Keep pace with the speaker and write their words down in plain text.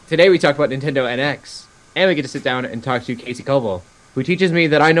Today we talk about Nintendo NX, and we get to sit down and talk to Casey Koval, who teaches me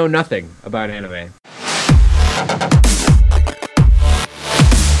that I know nothing about anime.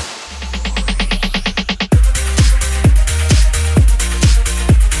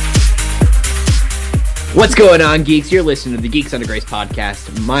 What's going on, geeks? You're listening to the Geeks Under Grace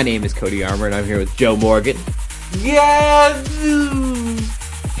podcast. My name is Cody Armour, and I'm here with Joe Morgan. Yeah!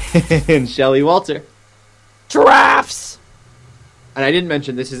 And Shelly Walter. Giraffes! And I didn't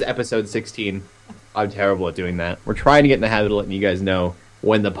mention this is episode 16. I'm terrible at doing that. We're trying to get in the habit of letting you guys know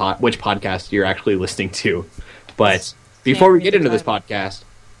when which podcast you're actually listening to. But before we get into this podcast,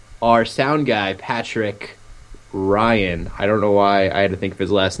 our sound guy, Patrick Ryan, I don't know why I had to think of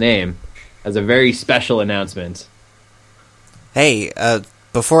his last name, has a very special announcement. Hey,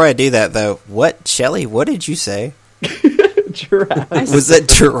 before I do that, though, Shelly, what did you say? Giraffes. Was that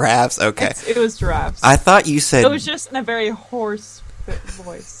giraffes? Okay. It was giraffes. I thought you said... It was just in a very hoarse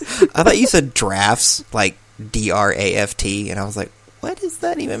voice. I thought you said drafts, like D-R-A-F-T, and I was like, what does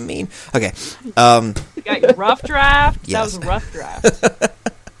that even mean? Okay. You got your rough draft? Yes. That was a rough draft.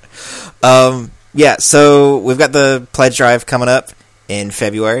 Yeah, so we've got the pledge drive coming up in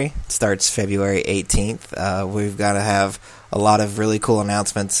February. It starts February 18th. We've got to have a lot of really cool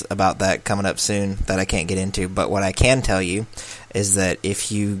announcements about that coming up soon that I can't get into. But what I can tell you is that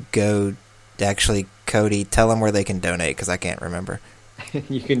if you go... Actually, Cody, tell them where they can donate, because I can't remember.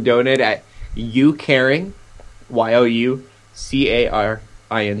 You can donate at youcaring,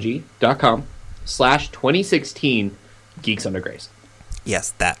 youcaring.com/2016 Geeks Under Grace. Yes,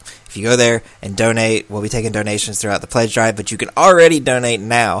 that. If you go there and donate, we'll be taking donations throughout the pledge drive, but you can already donate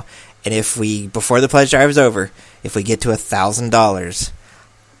now. And before the pledge drive is over, if we get to $1,000,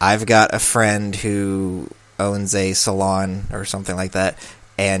 I've got a friend who owns a salon or something like that,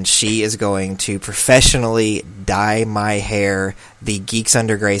 and she is going to professionally dye my hair the Geeks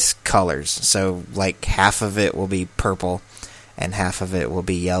Under Grace colors. So, like, half of it will be purple and half of it will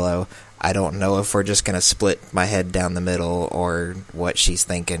be yellow. I don't know if we're just going to split my head down the middle or what she's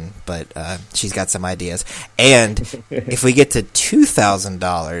thinking, but she's got some ideas. And if we get to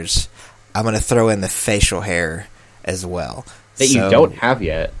 $2,000, I'm going to throw in the facial hair as well. That you don't have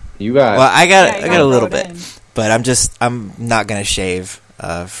yet. You got... Well, I got a little bit, in. but I'm not going to shave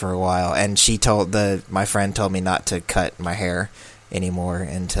for a while. And my friend told me not to cut my hair anymore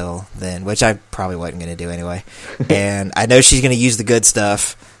until then, which I probably wasn't going to do anyway. And I know she's going to use the good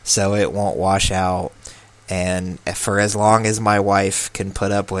stuff, so it won't wash out. And for as long as my wife can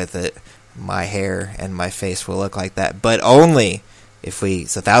put up with it, my hair and my face will look like that. But only if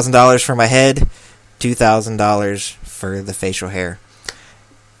it's $1,000 for my head, $2,000 for the facial hair.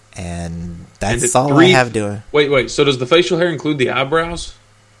 And that's all I have doing. Wait. So does the facial hair include the eyebrows?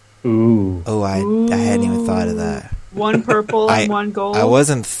 Ooh. Oh, I hadn't even thought of that. One purple and one gold. I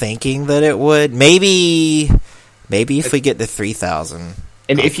wasn't thinking that it would. Maybe if we get to 3,000.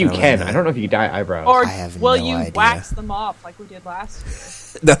 And if you can, I don't know if you can dye eyebrows. Or I have will no you idea. wax them off like we did last year?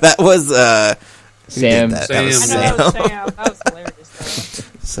 No, that was Sam. That was I know Sam. it was Sam. That was hilarious.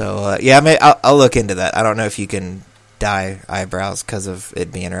 So I'll look into that. I don't know if you can dye eyebrows because of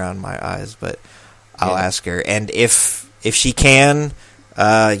it being around my eyes, but I'll ask her. And if she can, sure,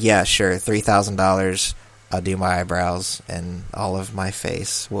 $3,000. I'll do my eyebrows, and all of my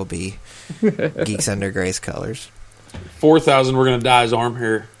face will be Geeks Under Grace colors. 4,000, we're going to dye his arm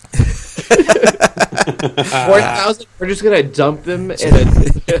hair. 4,000, we're just going to dump them in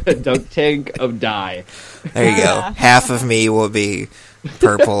a dunk tank of dye. There you go. Half of me will be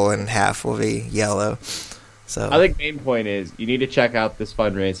purple, and half will be yellow. So I think main point is you need to check out this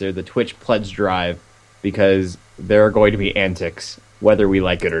fundraiser, the Twitch Pledge Drive, because there are going to be antics, whether we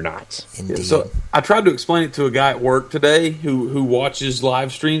like it or not. Indeed. So I tried to explain it to a guy at work today who watches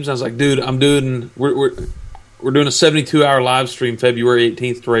live streams. I was like, dude, we're doing a 72-hour live stream February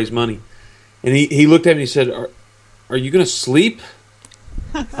 18th to raise money. And he looked at me and he said, are you going to sleep?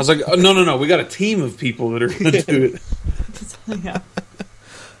 I was like, oh, no, we got a team of people that are going to do it. Yeah.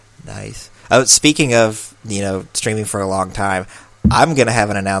 Nice. Speaking of, streaming for a long time, I'm going to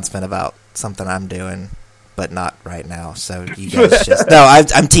have an announcement about something I'm doing, but not right now. So you guys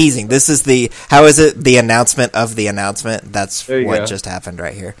I'm teasing. This is the announcement of the announcement. That's what just happened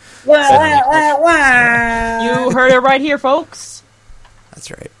right here. You heard it right here, folks.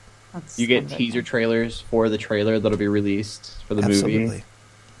 That's right. You get teaser trailers for the trailer that'll be released for the movie.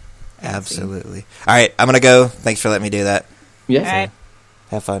 Absolutely. All right, I'm going to go. Thanks for letting me do that. Yeah. Right.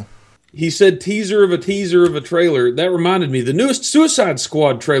 Have fun. He said teaser of a trailer. That reminded me. The newest Suicide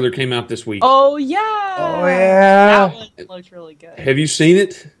Squad trailer came out this week. Oh, yeah. Oh, yeah. That one looks really good. Have you seen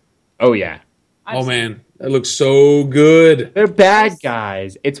it? Oh, yeah. Man. That looks so good. They're bad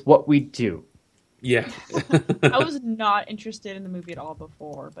guys. It's what we do. Yeah. I was not interested in the movie at all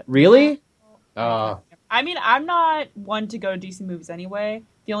before, but Really? I mean, I'm not one to go to DC movies anyway.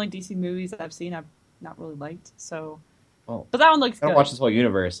 The only DC movies I've seen, I've not really liked. So, Oh. but that one looks I don't good. watch this whole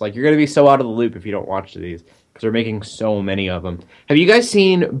universe. Like, you're going to be so out of the loop if you don't watch these. Because they're making so many of them. Have you guys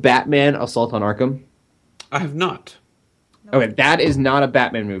seen Batman Assault on Arkham? I have not. Okay, that is not a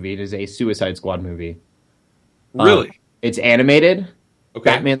Batman movie. It is a Suicide Squad movie. Really? It's animated. Okay.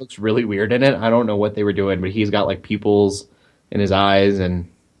 Batman looks really weird in it. I don't know what they were doing, but he's got like pupils in his eyes,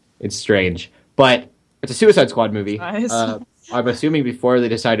 and it's strange. But it's a Suicide Squad movie. Nice. I'm assuming before they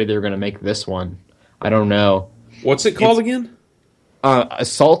decided they were going to make this one. I don't know. What's it called again?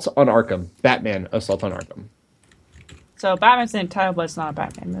 Assault on Arkham. Batman Assault on Arkham. So Batman's in the title, but it's not a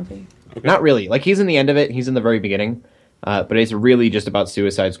Batman movie. Okay. Not really. Like, he's in the end of it. He's in the very beginning. But it's really just about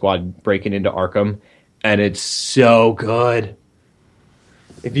Suicide Squad breaking into Arkham. And it's so good.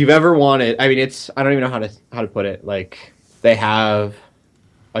 If you've ever wanted... I mean, it's... I don't even know how to put it. Like, they have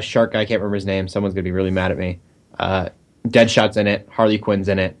a shark guy. I can't remember his name. Someone's going to be really mad at me. Deadshot's in it. Harley Quinn's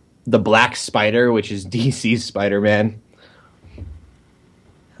in it. The Black Spider, which is DC's Spider-Man.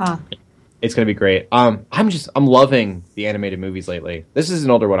 Huh. It's going to be great. I'm loving the animated movies lately. This is an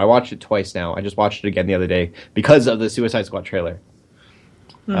older one. I watched it twice now. I just watched it again the other day because of the Suicide Squad trailer.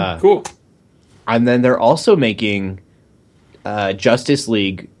 Cool. And then they're also making Justice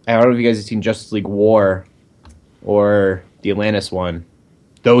League. I don't know if you guys have seen Justice League War or the Atlantis one.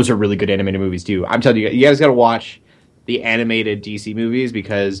 Those are really good animated movies too. I'm telling you, you guys got to watch the animated DC movies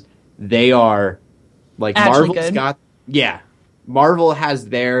because they are like Actually Marvel's good. got. Yeah, Marvel has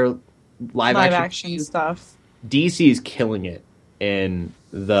their live Action stuff. DC is killing it in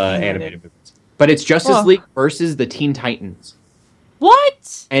the Animated. animated movies. But it's Justice Oh. League versus the Teen Titans.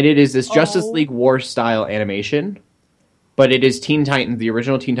 What? And it is this Justice Oh. League War style animation. But it is Teen Titans. The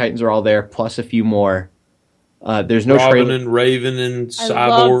original Teen Titans are all there, plus a few more. There's no Robin trailer. and Raven and I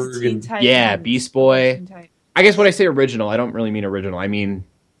love Cyborg Teen and Titans. Yeah, Beast Boy. Teen Titans. I guess when I say original, I don't really mean original. I mean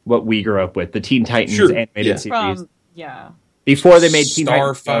what we grew up with. The Teen Titans Sure, animated yeah. series. From yeah, Before they made Teen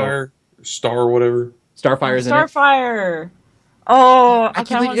Titans Go. Starfire, Star whatever. Starfire's in it. Starfire. Oh, I can't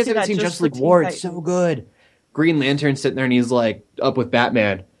believe you guys haven't seen Justice League War. It's so good. Green Lantern sitting there and he's like up with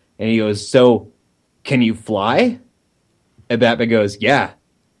Batman. And he goes, "So, can you fly?" And Batman goes, "Yeah,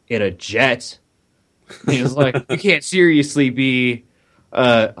 in a jet." And he was like, "You can't seriously be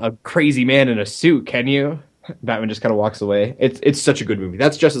a crazy man in a suit, can you?" Batman just kind of walks away. It's such a good movie.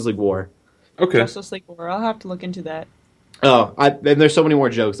 That's Justice League War. Okay. Justice League War. I'll have to look into that. Oh, and there's so many more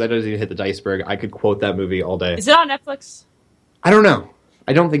jokes. That doesn't even hit the iceberg. I could quote that movie all day. Is it on Netflix? I don't know.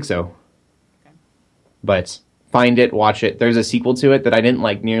 I don't think so. Okay. But find it, watch it. There's a sequel to it that I didn't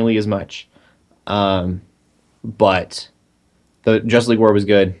like nearly as much. But the Justice League War was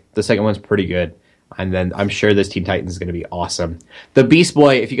good. The second one's pretty good. And then I'm sure this Teen Titans is going to be awesome. The Beast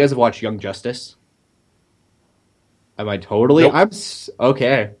Boy, if you guys have watched Young Justice. Am I totally? Nope.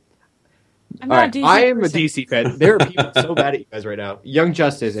 Okay. I'm All not right, a DC I am a person. DC fan. There are people so bad at you guys right now. Young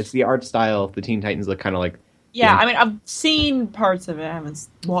Justice, it's the art style. The Teen Titans look kind of like... Yeah, Yeah. I mean, I've seen parts of it. I haven't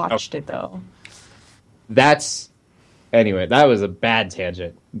watched it though. That's... Anyway, that was a bad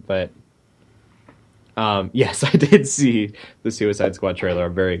tangent. But... yes, I did see the Suicide Squad trailer.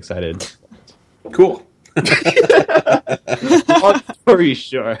 I'm very excited. Cool. Long story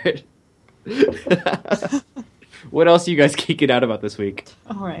short. What else are you guys geeking out about this week?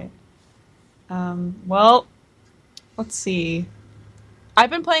 All right. Well, let's see. I've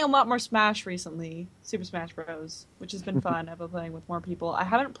been playing a lot more Smash recently, Super Smash Bros., which has been fun. I've been playing with more people. I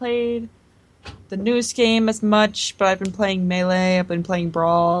haven't played the newest game as much, but I've been playing Melee. I've been playing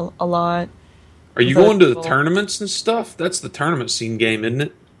Brawl a lot. Are you With other going to the people. tournaments and stuff? That's the tournament scene game, isn't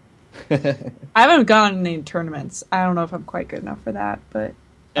it? I haven't gone in any tournaments. I don't know if I'm quite good enough for that, but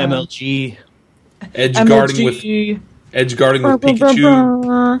MLG. Edge guarding with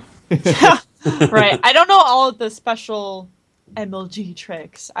Pikachu. Right. I don't know all of the special MLG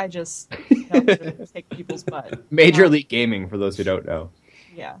tricks. I just know to take people's butt. Major League Gaming, for those who don't know.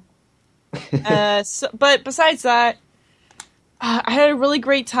 Yeah. But besides that, I had a really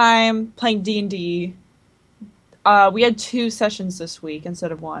great time playing D&D. We had 2 sessions this week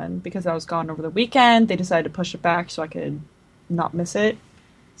instead of 1 because I was gone over the weekend. They decided to push it back so I could not miss it.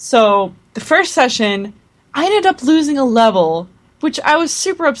 So the first session, I ended up losing a level, which I was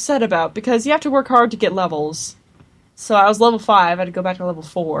super upset about because you have to work hard to get levels. So I was level 5. I had to go back to level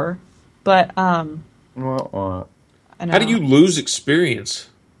 4. But I know. How do you lose experience?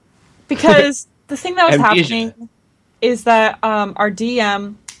 Because the thing that was Amnesia. happening is that our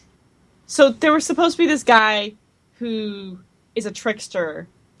DM So there was supposed to be this guy who is a trickster,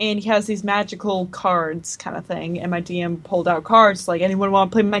 and he has these magical cards kind of thing, and my DM pulled out cards, like, anyone want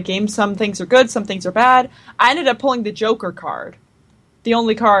to play my game? Some things are good, some things are bad. I ended up pulling the Joker card. The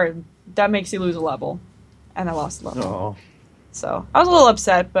only card that makes you lose a level. And I lost a level. Oh. So I was a little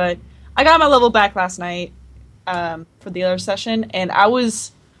upset, but I got my level back last night for the other session, and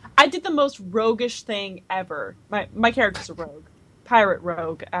I did the most roguish thing ever. My character's a rogue. Pirate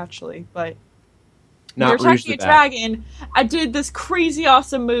rogue, actually, but we were attacking a dragon. I did this crazy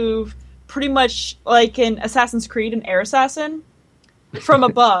awesome move, pretty much like in Assassin's Creed, an air assassin, from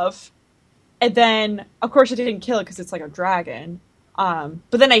above. And then, of course, I didn't kill it because it's like a dragon. But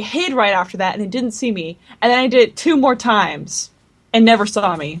then I hid right after that, and it didn't see me. And then I did it 2 more times, and never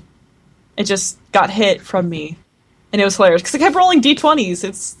saw me. It just got hit from me. And it was hilarious, because I kept rolling d20s.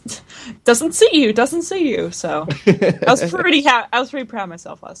 It's doesn't see you. So I was pretty proud of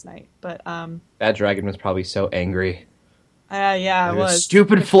myself last night. But that dragon was probably so angry. Yeah, it was.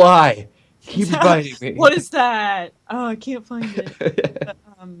 Stupid fly! Keep biting me. What is that? Oh, I can't find it. But,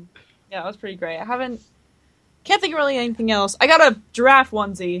 yeah, it was pretty great. Can't think of really anything else. I got a giraffe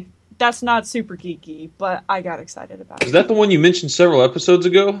onesie. That's not super geeky, but I got excited about it. Is that the one you mentioned several episodes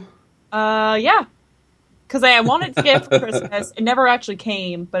ago? Yeah. Because I wanted to get it for Christmas. It never actually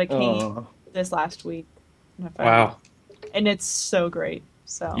came, but it came this last week. Wow. And it's so great.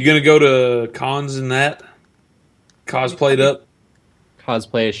 So You gonna go to cons in that? Cosplayed up?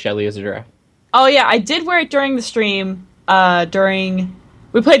 Cosplay as Shelly as a giraffe. Oh yeah, I did wear it during the stream.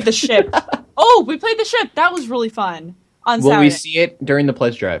 We played the ship. We played the ship. That was really fun on Saturday. Will we see it during the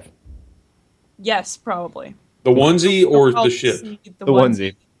pledge drive? Yes, probably. The onesie or the ship? The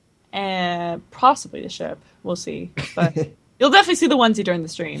onesie. And possibly the ship. We'll see. But you'll definitely see the onesie during the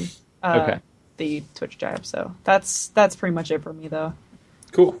stream. Okay. The Twitch drive. So that's pretty much it for me, though.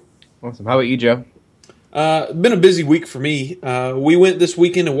 Cool. Awesome. How about you, Joe? Been a busy week for me. We went this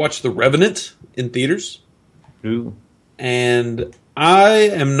weekend and watched The Revenant in theaters. Ooh. And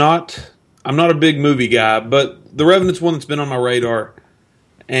I'm not a big movie guy, but The Revenant's one that's been on my radar.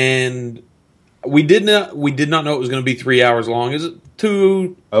 And we did not know it was going to be 3 hours long. Is it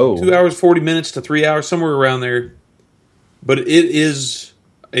 2 hours 40 minutes to 3 hours, somewhere around there? But it is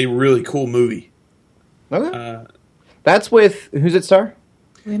a really cool movie. Okay. That's with who's it star?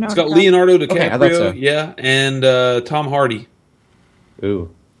 It's got Leonardo DiCaprio, okay, I thought so. Yeah, and Tom Hardy.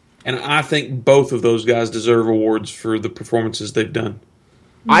 Ooh. And I think both of those guys deserve awards for the performances they've done.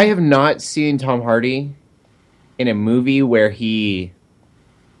 I have not seen Tom Hardy in a movie where he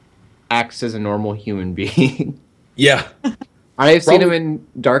acts as a normal human being. Yeah. I have seen him in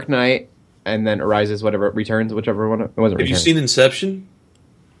Dark Knight and then Returns, whichever one. It wasn't Have you Returns. seen Inception?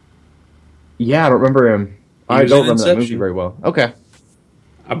 Yeah, I don't remember him. I was don't in remember that movie Inception. very well. Okay.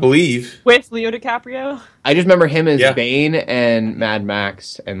 I believe. With Leo DiCaprio? I just remember him as Yeah. Bane and Mad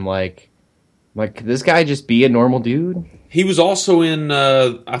Max, and like, could this guy just be a normal dude? He was also in,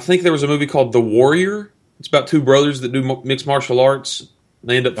 I think there was a movie called The Warrior. It's about 2 brothers that do mixed martial arts.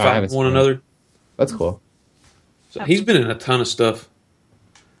 They end up I haven't fighting seen one it. another. That's cool. So he's been in a ton of stuff.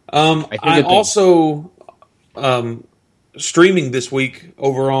 I I also, streaming this week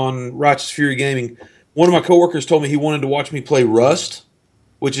over on Righteous Fury Gaming, one of my coworkers told me he wanted to watch me play Rust,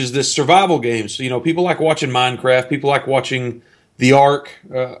 which is this survival game. So, people like watching Minecraft, people like watching the Ark.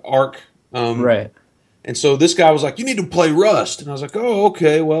 Right. And so this guy was like, you need to play Rust. And I was like, oh,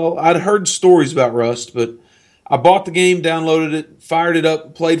 okay. Well, I'd heard stories about Rust, but I bought the game, downloaded it, fired it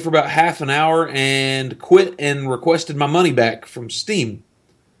up, played for about half an hour, and quit and requested my money back from Steam.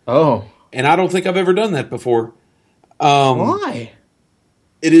 Oh. And I don't think I've ever done that before. Why?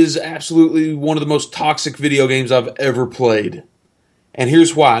 It is absolutely one of the most toxic video games I've ever played. And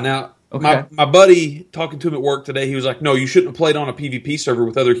here's why. Now, Okay. my buddy, talking to him at work today, he was like, no, you shouldn't have played on a PvP server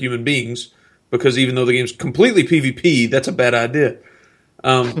with other human beings, because even though the game's completely PvP, that's a bad idea.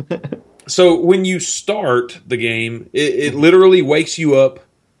 So when you start the game, it literally wakes you up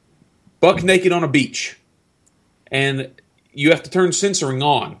buck naked on a beach. And you have to turn censoring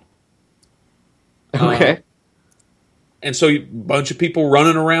on. Okay. And so a bunch of people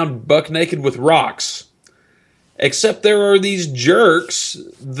running around buck naked with rocks. Except there are these jerks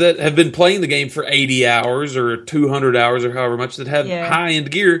that have been playing the game for 80 hours or 200 hours or however much that have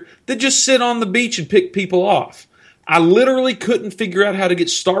high-end gear that just sit on the beach and pick people off. I literally couldn't figure out how to get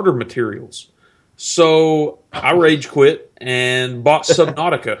starter materials. So I rage quit and bought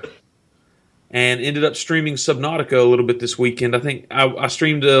Subnautica. And ended up streaming Subnautica a little bit this weekend. I think I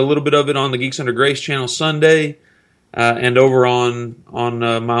streamed a little bit of it on the Geeks Under Grace channel Sunday, and over on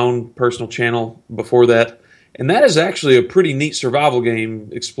my own personal channel before that. And that is actually a pretty neat survival game,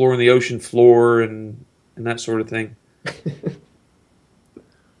 exploring the ocean floor and that sort of thing.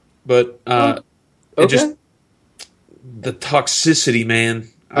 But Okay. it just the toxicity, man.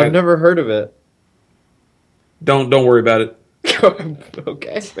 I've never heard of it. Don't worry about it.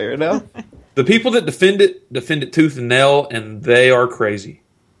 Okay, fair enough. The people that defend it tooth and nail, and they are crazy.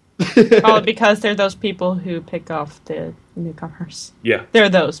 Probably because they're those people who pick off the newcomers. Yeah. They're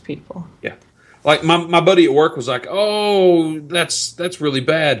those people. Yeah. Like my buddy at work was like, "Oh, that's really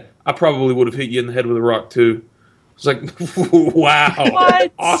bad. I probably would have hit you in the head with a rock too." I was like, "Wow,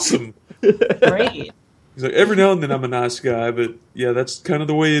 What? awesome." Great. He's like, "Every now and then I'm a nice guy, but yeah, that's kind of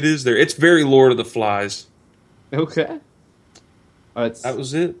the way it is there. It's very Lord of the Flies." Okay. That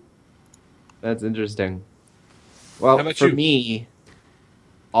was it. That's interesting. Well, How about for you? me,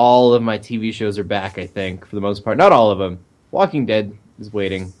 all of my TV shows are back, I think, for the most part. Not all of them. Walking Dead is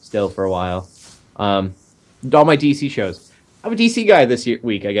waiting still for a while. All my DC shows. I'm a DC guy this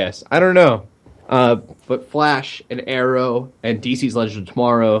week, I guess. I don't know. But Flash and Arrow and DC's Legend of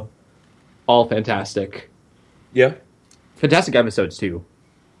Tomorrow, all fantastic. Yeah. Fantastic episodes, too.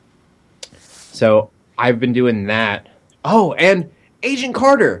 So, I've been doing that. Oh, and Agent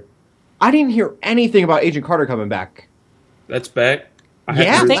Carter. I didn't hear anything about Agent Carter coming back. That's back.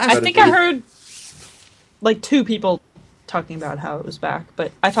 Yeah, I think I heard like 2 people talking about how it was back,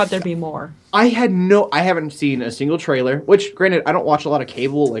 but I thought there'd be more. I haven't seen a single trailer, which, granted, I don't watch a lot of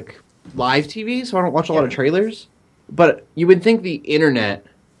cable, like, live TV, so I don't watch a lot of trailers. But you would think the internet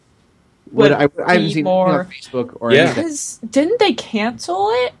would. I haven't seen more on Facebook or Yeah. anything. Because didn't they cancel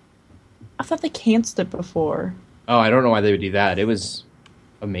it? I thought they canceled it before. Oh, I don't know why they would do that. It was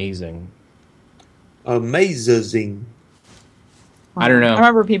amazing. Amazing. I don't know. I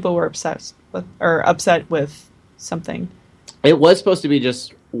remember people were upset with something. It was supposed to be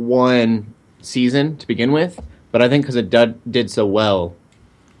just one season to begin with, but I think because it did so well,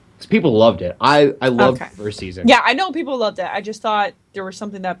 because people loved it. I loved the first season. Yeah, I know people loved it. I just thought there was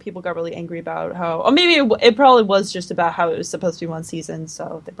something that people got really angry about. Or maybe it probably was just about how it was supposed to be one season,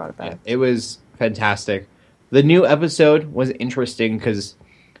 so they brought it back. Yeah, it was fantastic. The new episode was interesting because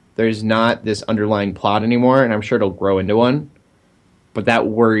there's not this underlying plot anymore, and I'm sure it'll grow into one. But that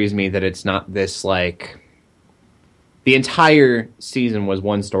worries me that it's not this, like... The entire season was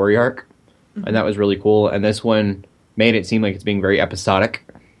one story arc, and that was really cool. And this one made it seem like it's being very episodic,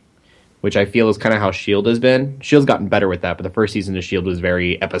 which I feel is kind of how S.H.I.E.L.D. has been. S.H.I.E.L.D.'s gotten better with that, but the first season of S.H.I.E.L.D. was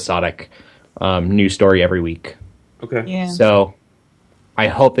very episodic. New story every week. Okay. Yeah. So I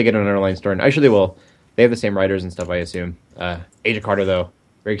hope they get an underlying story. And I'm sure they will. They have the same writers and stuff, I assume. Agent Carter, though,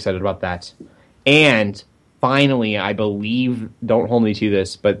 very excited about that. And finally, I believe, don't hold me to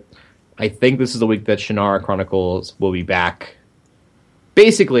this, but I think this is the week that Shannara Chronicles will be back.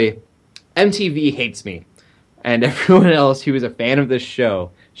 Basically, MTV hates me and everyone else who is a fan of this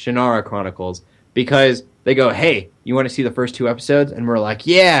show, Shannara Chronicles, because they go, "Hey, you want to see the first 2 episodes?" And we're like,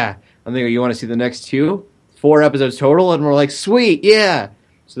 "Yeah." And they go, "You want to see the next 2? 4 episodes total?" And we're like, "Sweet, yeah."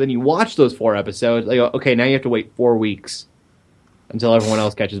 So then you watch those 4 episodes. They go, "Okay, now you have to wait 4 weeks until everyone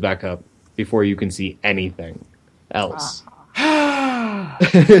else catches back up before you can see anything else."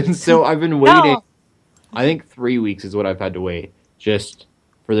 And so I've been waiting. No. I think 3 weeks is what I've had to wait just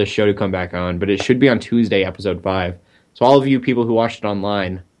for the show to come back on. But it should be on Tuesday, episode 5. So all of you people who watched it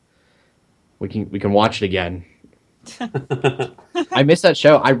online, we can watch it again. I miss that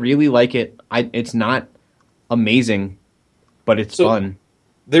show. I really like it. It's not amazing, but it's fun.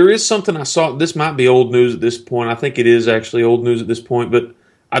 There is something I saw. This might be old news at this point. I think it is actually old news at this point, but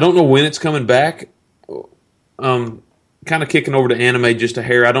I don't know when it's coming back. Kind of kicking over to anime just a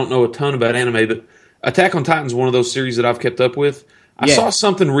hair. I don't know a ton about anime, but Attack on Titan is one of those series that I've kept up with. I saw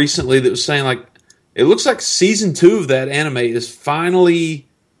something recently that was saying, like, it looks like season 2 of that anime is finally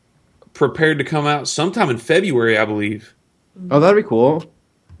prepared to come out sometime in February, I believe. Oh, that'd be cool.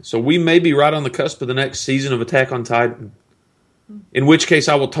 So we may be right on the cusp of the next season of Attack on Titan. In which case,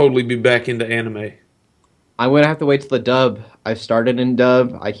 I will totally be back into anime. I'm going to have to wait till the dub. I've started in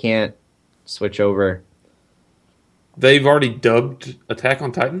dub. I can't switch over. They've already dubbed Attack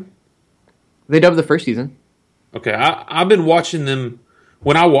on Titan? They dubbed the first season. Okay, I've been watching them.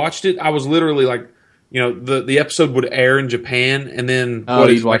 When I watched it, I was literally like, the episode would air in Japan, and then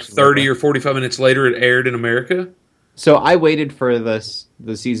like 30 or 45 minutes later, it aired in America. So I waited for the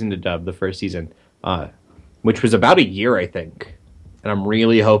season to dub, the first season, which was about a year, I think. And I'm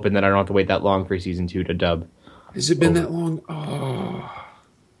really hoping that I don't have to wait that long for season 2 to dub. Has it been that long? Oh,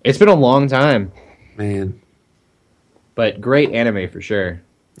 it's been a long time. Man. But great anime for sure.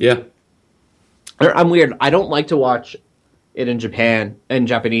 Yeah. I'm weird. I don't like to watch it in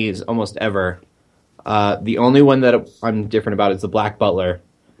Japanese almost ever. The only one that I'm different about is the Black Butler.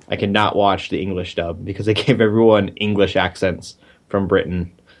 I cannot watch the English dub because they gave everyone English accents from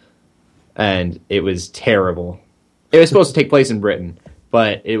Britain, and it was terrible. It was supposed to take place in Britain,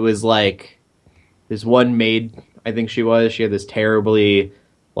 but it was like this one maid, I think she had this terribly,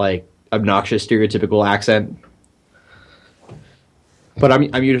 like, obnoxious, stereotypical accent. But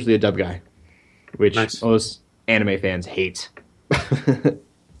I'm usually a dub guy, which most anime fans hate.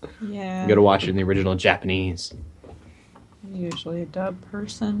 Yeah. You gotta watch it in the original Japanese. I'm usually a dub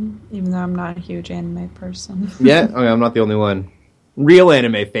person, even though I'm not a huge anime person. Yeah, I mean, I'm not the only one. Real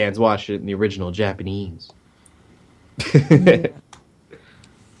anime fans watch it in the original Japanese. Yeah.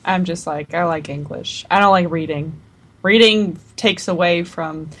 I'm just like, I like English. I don't like reading. Reading takes away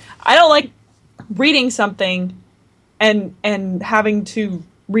from... I don't like reading something and having to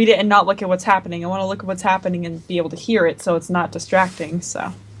read it and not look at what's happening. I want to look at what's happening and be able to hear it so it's not distracting,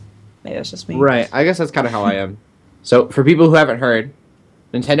 so... Maybe that's just me. Right, I guess that's kind of how I am. So, for people who haven't heard,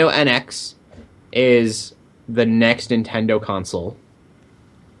 Nintendo NX is the next Nintendo console.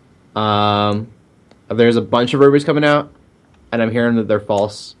 There's a bunch of rumors coming out, and I'm hearing that they're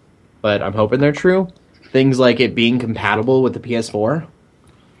false, but I'm hoping they're true. Things like it being compatible with the PS4.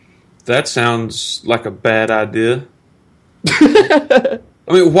 That sounds like a bad idea. I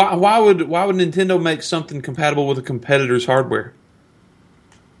mean, why would Nintendo make something compatible with a competitor's hardware?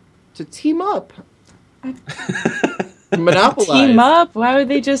 To team up. Monopolize. Team up? Why would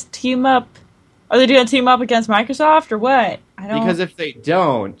they just team up? Are they going to team up against Microsoft or what? I don't... Because if they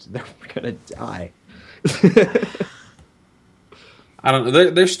don't, they're going to die. I don't know.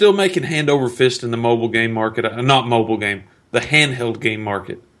 They're still making hand over fist in the mobile game market. Not mobile game, the handheld game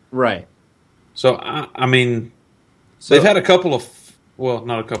market. Right. So, I mean, they've had a couple of... Well,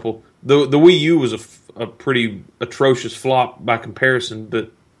 not a couple. The Wii U was a pretty atrocious flop by comparison,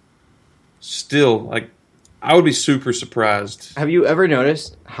 but still, like, I would be super surprised. Have you ever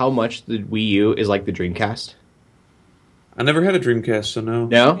noticed how much the Wii U is like the Dreamcast? I never had a Dreamcast, so no.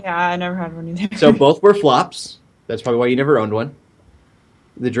 No? Yeah, I never had one either. So both were flops. That's probably why you never owned one.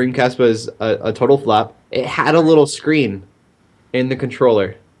 The Dreamcast was a total flop. It had a little screen in the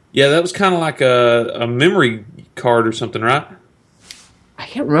controller. Yeah, that was kind of like a memory card or something, right? I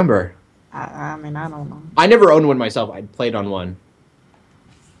can't remember. I mean, I don't know. I never owned one myself. I played on one.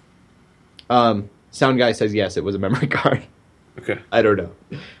 Sound guy says yes, it was a memory card. Okay. I don't know.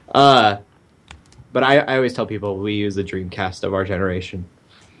 But I always tell people we use the Dreamcast of our generation.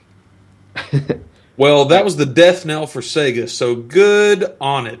 Well, that was the death knell for Sega, so good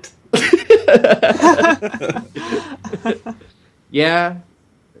on it. Yeah,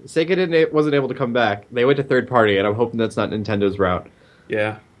 Sega wasn't able to come back. They went to third party, and I'm hoping that's not Nintendo's route.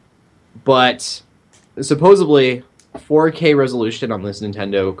 Yeah. But supposedly 4K resolution on this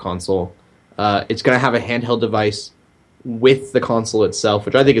Nintendo console. It's going to have a handheld device with the console itself,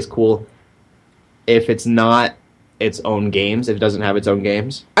 which I think is cool. If it's not its own games, if it doesn't have its own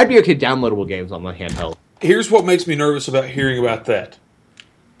games, I'd be okay downloadable games on the handheld. Here's what makes me nervous about hearing about that.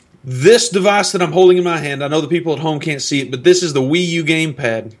 This device that I'm holding in my hand, I know the people at home can't see it, but this is the Wii U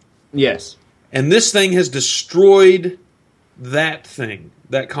gamepad. Yes. And this thing has destroyed that thing,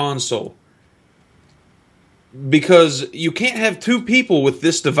 that console. Because you can't have two people with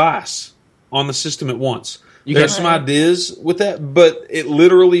this device on the system at once. There's some ideas with that, but it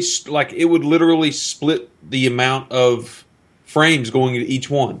literally, like, it would literally split the amount of frames going into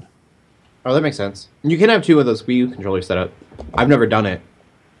each one. Oh, that makes sense. You can have two of those Wii U controllers set up. I've never done it.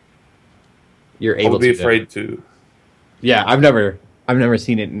 You're able to. I would be afraid to. Yeah, I've never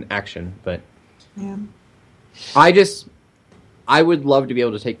seen it in action, but Yeah. I would love to be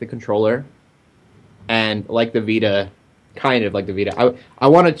able to take the controller and, like the Vita, kind of like the Vita. I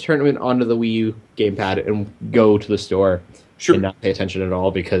want to turn it onto the Wii U gamepad and go to the store and not pay attention at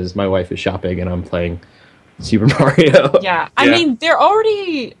all because my wife is shopping and I'm playing Super Mario. Yeah, I mean, they're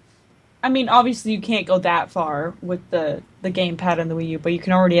already... I mean, obviously you can't go that far with the gamepad and the Wii U, but you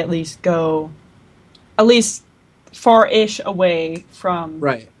can already at least go... at least far-ish away from,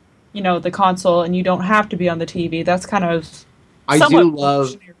 Right. you know, the console, and you don't have to be on the TV. That's kind of... I do love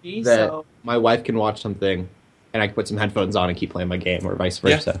revolutionary, that so... my wife can watch something and I can put some headphones on and keep playing my game, or vice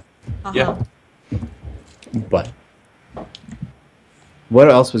versa. Uh-huh. Yeah. But what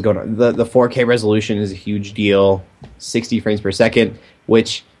else was going on? The 4K resolution is a huge deal. 60 frames per second,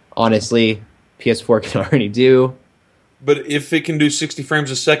 which honestly PS4 can already do. But if it can do 60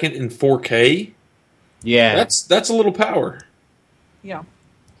 frames a second in 4K, yeah, that's a little power. Yeah.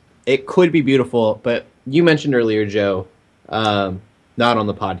 It could be beautiful, but you mentioned earlier, Joe, not on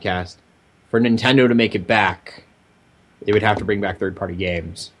the podcast, for Nintendo to make it back, they would have to bring back third-party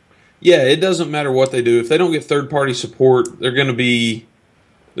games. Yeah, it doesn't matter what they do. If they don't get third-party support, they're going to be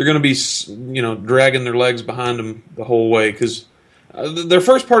dragging their legs behind them the whole way because their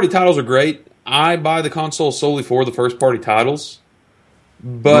first-party titles are great. I buy the console solely for the first-party titles,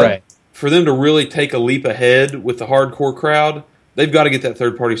 but for them to really take a leap ahead with the hardcore crowd, they've got to get that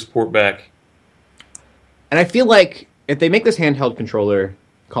third-party support back. And I feel like if they make this handheld controller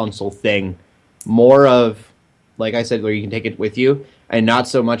console thing more of, like I said, where you can take it with you, and not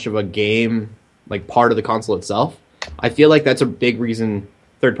so much of a game, like part of the console itself, I feel like that's a big reason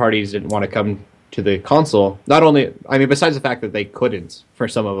third parties didn't want to come to the console. Not only, I mean, besides the fact that they couldn't for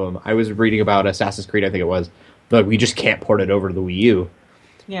some of them. I was reading about Assassin's Creed, I think it was, but we just can't port it over to the Wii U.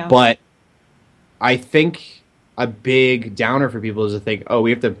 Yeah. But I think a big downer for people is to think, oh,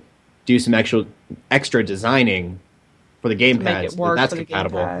 we have to do some extra designing for the gamepads, but that's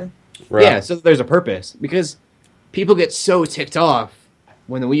compatible. Right. Yeah, so there's a purpose, because people get so ticked off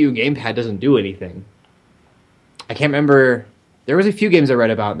when the Wii U gamepad doesn't do anything. I can't remember. There was a few games I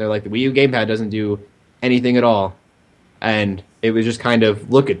read about, and they're like, the Wii U gamepad doesn't do anything at all. And it was just kind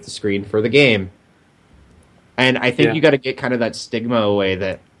of look at the screen for the game. And I think you got to get kind of that stigma away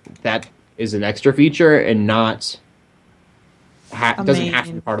that is an extra feature and not doesn't have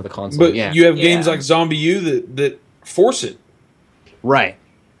to be part of the console. But you have games like Zombie U that force it. Right.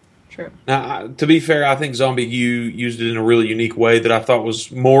 True. Now, to be fair, I think Zombie U used it in a really unique way that I thought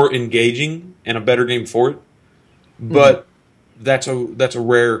was more engaging and a better game for it. But that's a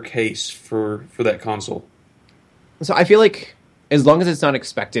rare case for that console. So I feel like as long as it's not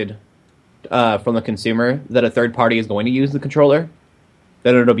expected from the consumer that a third party is going to use the controller,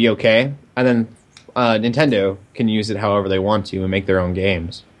 then it'll be okay. And then Nintendo can use it however they want to and make their own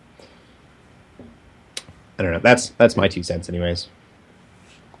games. I don't know. That's my 2 cents, anyways.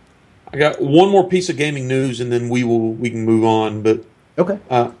 I got one more piece of gaming news, and then we can move on. But okay,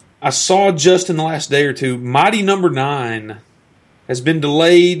 I saw just in the last day or two, Mighty Number 9 has been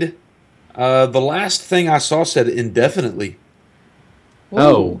delayed. The last thing I saw said indefinitely.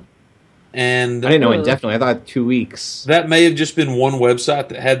 Oh, and I didn't know indefinitely. I thought 2 weeks. That may have just been one website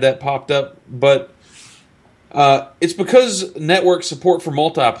that had that popped up, but it's because network support for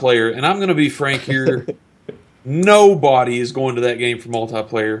multiplayer. And I'm going to be frank here: nobody is going to that game for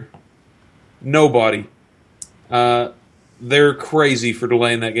multiplayer. Nobody. They're crazy for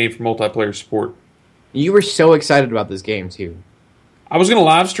delaying that game for multiplayer support. You were so excited about this game too. I was going to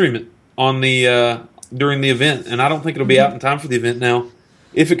live stream it on the during the event, and I don't think it'll be out in time for the event now,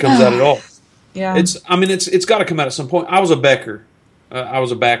 if it comes out at all. Yeah, it's got to come out at some point. I was a backer. I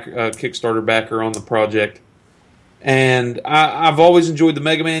was a Kickstarter backer on the project, and I've always enjoyed the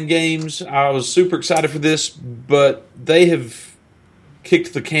Mega Man games. I was super excited for this, but they have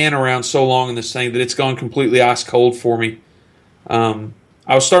kicked the can around so long in this thing that it's gone completely ice cold for me. I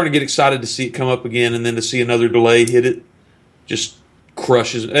was starting to get excited to see it come up again, and then to see another delay hit it just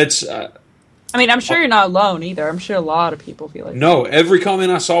crushes. It's. I'm sure you're not alone either. I'm sure a lot of people feel like no. Every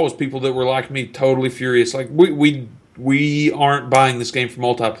comment I saw was people that were like me, totally furious. Like we aren't buying this game for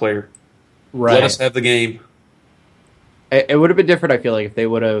multiplayer. Right. Let us have the game. It would have been different, I feel like, if they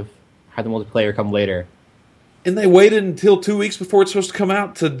would have had the multiplayer come later. And they waited until 2 weeks before it's supposed to come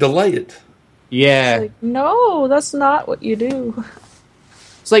out to delay it. Yeah. Like, no, that's not what you do.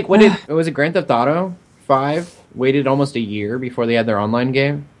 It's like, was it Grand Theft Auto 5 waited almost a year before they had their online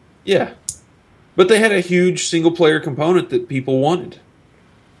game? Yeah. But they had a huge single-player component that people wanted.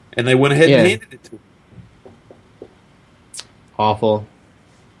 And they went ahead and handed it to them. Awful.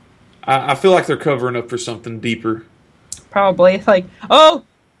 I feel like they're covering up for something deeper. Probably. Like, oh,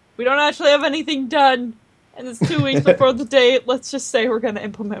 we don't actually have anything done. And it's 2 weeks before the date. Let's just say we're going to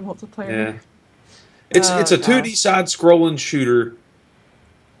implement multiplayer. Yeah. It's a 2D side-scrolling shooter.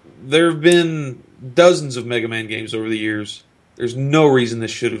 There have been dozens of Mega Man games over the years. There's no reason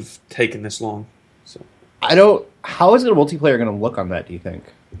this should have taken this long. So how is the multiplayer going to look on that, do you think?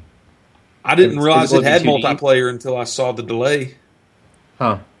 I didn't realize it had 2D? multiplayer until I saw the delay.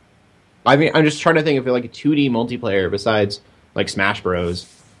 Huh. I mean, I'm just trying to think of like a 2D multiplayer besides like Smash Bros.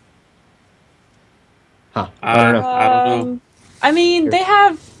 Huh. I don't know. I don't know. They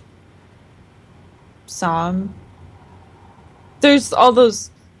have some. There's all those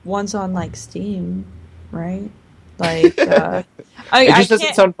ones on like Steam, right? Like, it just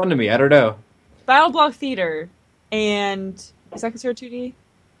doesn't sound fun to me. I don't know. Battle Block Theater and is that considered 2D?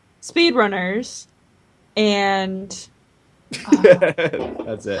 Speedrunners and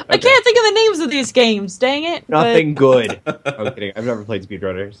that's it. Okay. I can't think of the names of these games. Dang it! Nothing good. I'm kidding. I've never played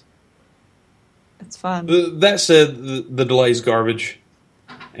Speedrunners. It's fun. That said, the delay's garbage,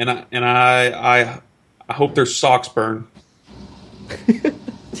 and I hope their socks burn.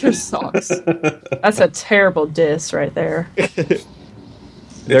 Your socks. That's a terrible diss right there.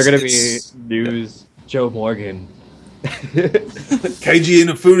 They're going to be news. Joe Morgan. Keiji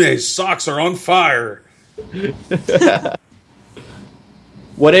Inafune's socks are on fire.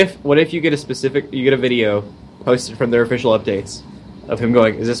 What if you get a video posted from their official updates of him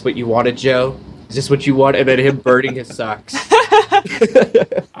going, "Is this what you wanted, Joe? Is this what you want?" And then him burning his socks.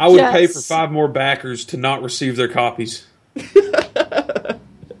 I would pay for 5 more backers to not receive their copies.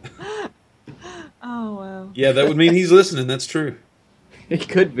 Oh wow. Yeah, that would mean he's listening. That's true. It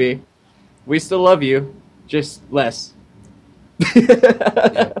could be. We still love you, just less.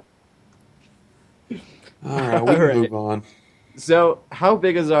 All right, we can move on. So, how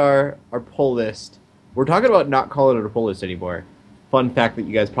big is our pull list? We're talking about not calling it a pull list anymore. Fun fact that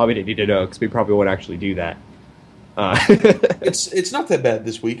you guys probably didn't need to know, because we probably won't actually do that. It's not that bad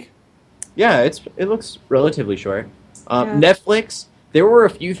this week. Yeah, it looks relatively short. Yeah. Netflix, there were a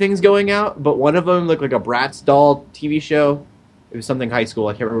few things going out, but one of them looked like a Bratz doll TV show. It was something high school.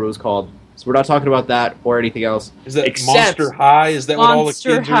 I can't remember what it was called. So we're not talking about that or anything else. Is that Monster High? Is that what all the kids are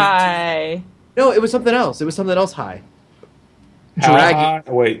Monster High. No, it was something else. It was something else high. How Dragon. high?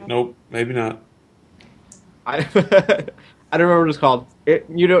 Wait, nope, maybe not. I don't remember what it's called.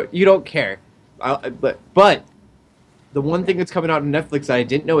 You don't care. But the one thing that's coming out on Netflix that I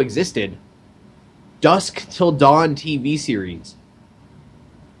didn't know existed: Dusk Till Dawn TV series.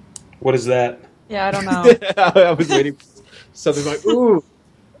 What is that? Yeah, I don't know. I was waiting for something like ooh.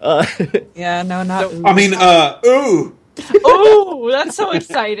 Yeah, no, not. So- I mean, ooh. Oh, that's so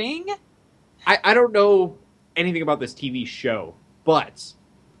exciting! I don't know anything about this TV show, but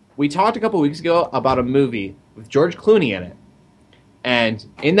we talked a couple weeks ago about a movie with George Clooney in it. And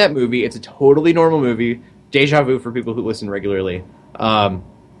in that movie, it's a totally normal movie. Deja vu for people who listen regularly.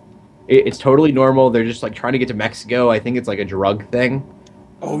 It's totally normal. They're just like trying to get to Mexico. I think it's like a drug thing.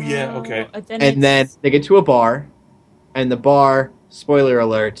 Oh yeah, okay. And then they get to a bar, and the bar, spoiler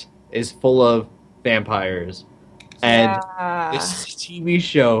alert, is full of vampires. And this is a TV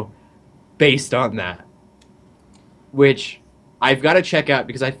show based on that, which I've got to check out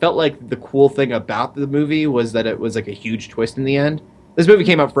because I felt like the cool thing about the movie was that it was like a huge twist in the end. This movie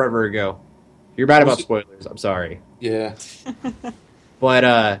came out forever ago. If you're bad about spoilers, I'm sorry. Yeah.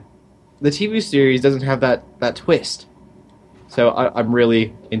 But the TV series doesn't have that twist. So I'm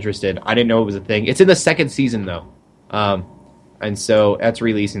really interested. I didn't know it was a thing. It's in the second season, though. And so that's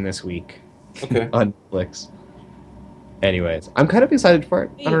releasing this week Okay. on Netflix. Anyways, I'm kind of excited for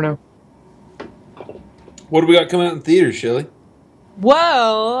it. I don't know. What do we got coming out in theaters, Shelly?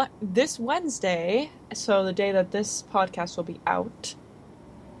 Well, this Wednesday, so the day that this podcast will be out,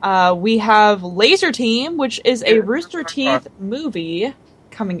 we have Laser Team, which is a Rooster Teeth movie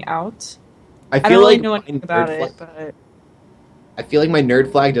coming out. I I don't feel really like know my anything about nerd it, flag- but I feel like my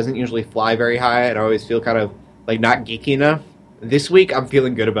nerd flag doesn't usually fly very high, and I always feel kind of like not geeky enough. This week, I'm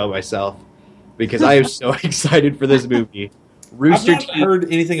feeling good about myself because I am so excited for this movie. Rooster I've not Teeth.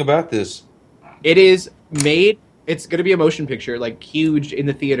 heard anything about this. It is made. It's going to be a motion picture, like huge in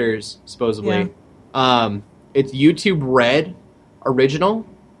the theaters, supposedly. It's YouTube Red original.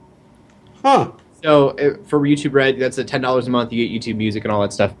 Huh. So for YouTube Red, that's a $10 a month. You get YouTube Music and all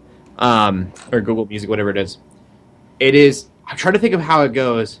that stuff, or Google Music, whatever it is. It is. I'm trying to think of how it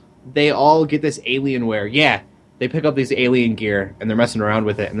goes. They all get this Alienware. Yeah, they pick up this alien gear and they're messing around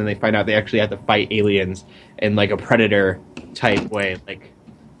with it, and then they find out they actually have to fight aliens in like a Predator type way. Like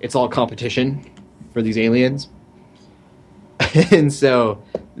it's all competition for these aliens, and so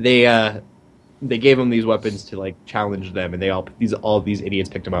they gave them these weapons to like challenge them, and all of these idiots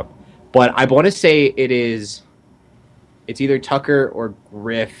picked them up. But I want to say it's either Tucker or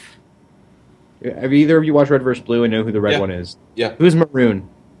Griff. Have either of you watched Red vs. Blue and know who the red one is? Yeah. Who's Maroon?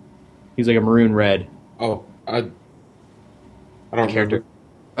 He's like a maroon red Oh, I don't character.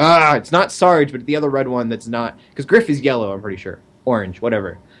 remember. It's not Sarge, but the other red one that's not... Because Griff is yellow, I'm pretty sure. Orange,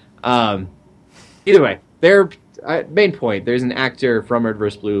 whatever. Either way, their main point, there's an actor from Red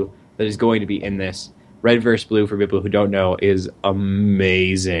vs. Blue that is going to be in this. Red vs. Blue, for people who don't know, is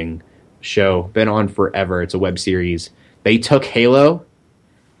amazing show. Been on forever. It's a web series. They took Halo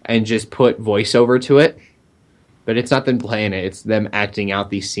and just put voiceover to it, but it's not them playing it. It's them acting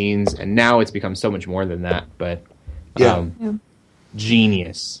out these scenes, and now it's become so much more than that. But Yeah.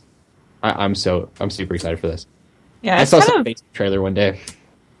 genius. I'm super excited for this. yeah, I it's saw kind some of. basic trailer one day.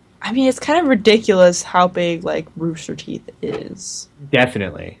 I mean, it's kind of ridiculous how big like Rooster Teeth is.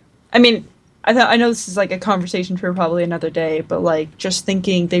 Definitely. I mean, I know this is like a conversation for probably another day, but like just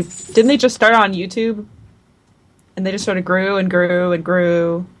thinking they just start on YouTube, and they just sort of grew and grew and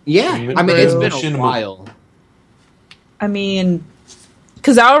grew. Yeah, I mean it's been a Cinema. while. I mean,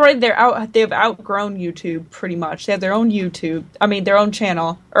 because already they've outgrown YouTube pretty much. They have their own their own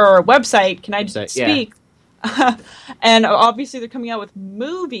channel or website. Can I just speak? Yeah. And obviously they're coming out with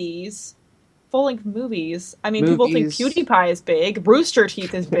movies, full-length movies. I mean, people think PewDiePie is big. Rooster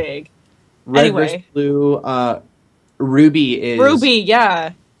Teeth is big. Red vs. Blue, Ruby,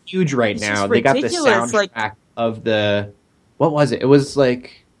 yeah. Huge right now. They got the soundtrack of the... What was it? It was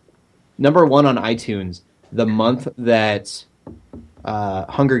like number 1 on iTunes the month that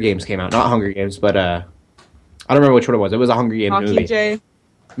Hunger Games came out. Not Hunger Games, but I don't remember which one it was. It was a Hunger Games movie.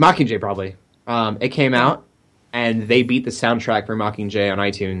 Mockingjay, probably. It came out, and they beat the soundtrack for Mockingjay on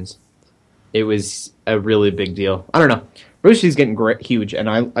iTunes. It was a really big deal. I don't know. Rooster Teeth's getting huge, and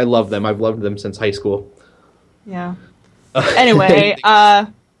I love them. I've loved them since high school. Yeah. Anyway,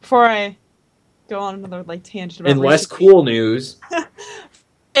 before I go on another tangent about less cool news.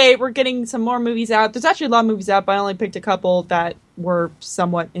 Hey, we're getting some more movies out. There's actually a lot of movies out, but I only picked a couple that were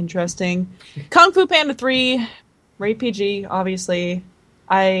somewhat interesting. Kung Fu Panda 3, rated PG, obviously.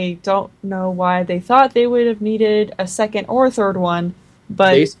 I don't know why they thought they would have needed a second or a third one,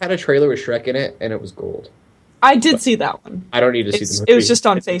 but... They had a trailer with Shrek in it, and it was gold. I did see that one. I don't need to see the movie. It was just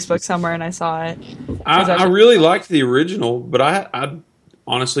on Facebook somewhere, and I saw it. I really liked the original, but I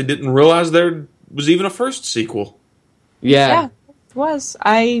honestly didn't realize there was even a first sequel. Yeah, it was.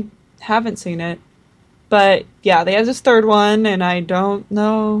 I haven't seen it. But, yeah, they have this third one, and I don't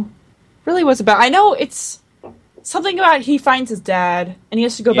know really what's about. I know it's something about he finds his dad, and he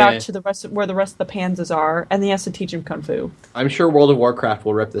has to go back to where the rest of the pandas are, and he has to teach him Kung Fu. I'm sure World of Warcraft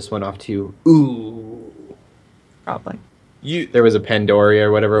will rip this one off, too. Ooh. Probably. There was a Pandoria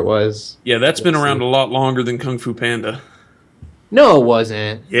or whatever it was. Yeah, that's been around a lot longer than Kung Fu Panda. No, it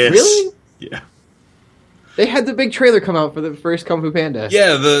wasn't. Yes. Really? Yeah. They had the big trailer come out for the first Kung Fu Panda.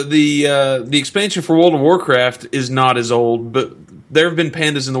 Yeah, the expansion for World of Warcraft is not as old, but there have been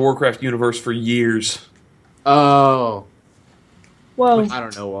pandas in the Warcraft universe for years. Oh. Well, I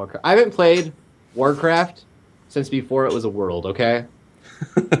don't know Warcraft. I haven't played Warcraft since before it was a world, okay?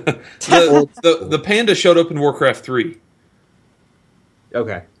 the panda showed up in Warcraft 3.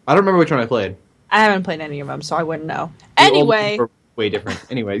 Okay. I don't remember which one I played. I haven't played any of them, so I wouldn't know. Anyway. Way different.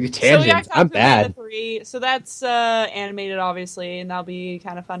 Anyway, you tangents. I'm bad. 3, so that's animated, obviously, and that'll be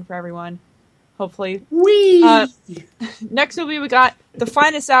kind of fun for everyone. Hopefully. Next movie we got The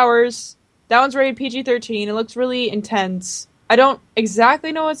Finest Hours. That one's rated PG-13. It looks really intense. I don't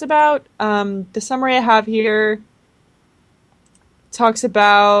exactly know what it's about. The summary I have here talks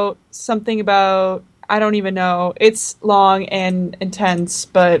about something about, I don't even know. It's long and intense,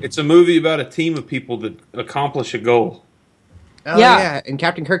 but... It's a movie about a team of people that accomplish a goal. Oh, yeah. And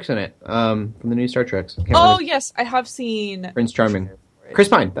Captain Kirk's in it, from the new Star Treks. Yes, I have seen... Prince Charming. Chris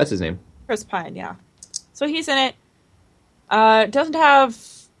Pine, that's his name. Chris Pine, yeah. So he's in it. It doesn't have,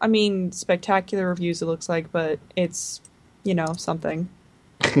 spectacular reviews, it looks like, but it's, something.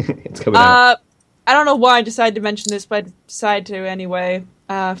 It's coming out. I don't know why I decided to mention this, but I decided to anyway.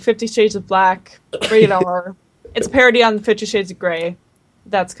 50 Shades of Black, rated R. It's a parody on 50 Shades of Grey.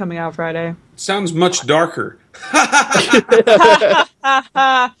 That's coming out Friday. Sounds much darker. I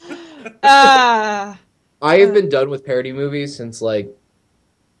have been done with parody movies since,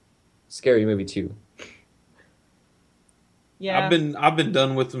 Scary Movie 2. Yeah. I've been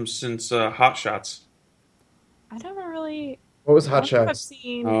done with them since Hot Shots. I never really... What was Hot Shots? I've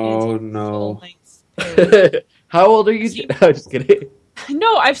seen no. How old are you? I'm just kidding.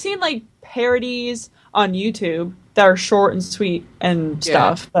 No, I've seen parodies on YouTube that are short and sweet and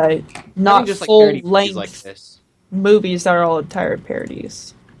stuff, but not just full length like this. Movies that are all entire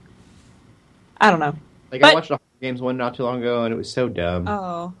parodies. I don't know. I watched the Hunger Games one not too long ago, and it was so dumb.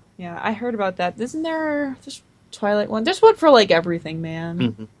 Oh, yeah, I heard about that. Isn't there this Twilight one? There's one for everything,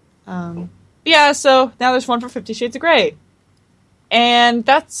 man. Mm-hmm. Yeah, so now there's one for 50 Shades of Grey. And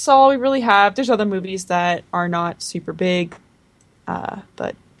that's all we really have. There's other movies that are not super big,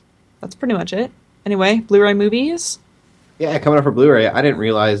 but that's pretty much it. Anyway, Blu-ray movies. Yeah, coming up for Blu-ray. I didn't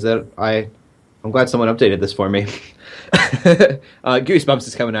realize that. I'm glad someone updated this for me. Goosebumps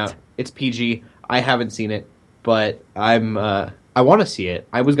is coming out. It's PG. I haven't seen it, but I want to see it.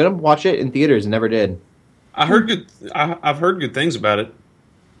 I was gonna watch it in theaters and never did. I've heard good things about it.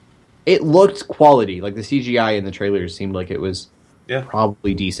 It looked quality. The CGI in the trailers seemed like it was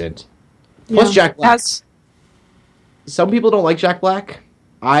probably decent. Plus Jack Black. Some people don't like Jack Black.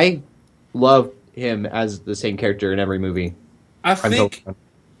 I love him as the same character in every movie. I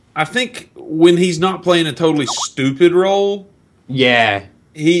think when he's not playing a totally stupid role,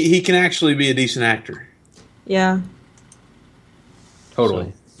 he can actually be a decent actor. Yeah.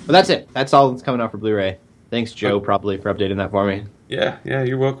 Totally. But that's it. That's all that's coming out for Blu-ray. Thanks, Joe, probably for updating that for me. Yeah,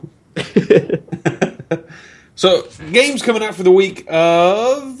 you're welcome. So, games coming out for the week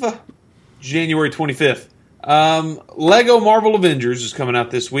of January 25th. Lego Marvel Avengers is coming out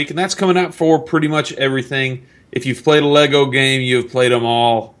this week, and that's coming out for pretty much everything. If you've played a Lego game, you've played them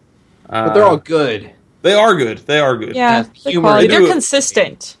all. But they're all good. They are good. Yeah, humor. they're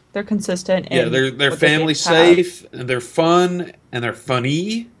consistent. They're consistent. Yeah, they're family safe, and they're fun, and they're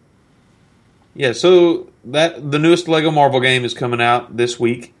funny. Yeah, so the newest Lego Marvel game is coming out this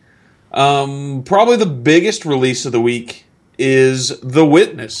week. Probably the biggest release of the week is The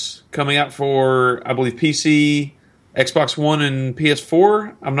Witness, coming out for, I believe, PC, Xbox One, and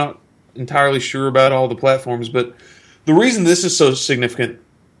PS4. I'm not entirely sure about all the platforms, but the reason this is so significant,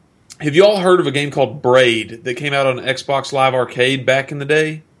 have you all heard of a game called Braid that came out on Xbox Live Arcade back in the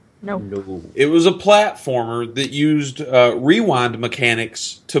day? No. It was a platformer that used rewind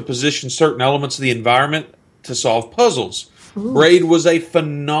mechanics to position certain elements of the environment to solve puzzles. Ooh. Braid was a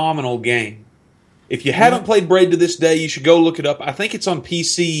phenomenal game. If you haven't played Braid to this day, you should go look it up. I think it's on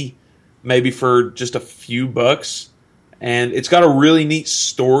PC maybe for just a few bucks. And it's got a really neat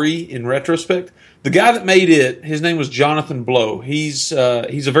story in retrospect. The guy that made it, his name was Jonathan Blow. He's a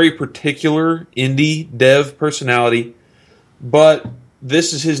very particular indie dev personality, but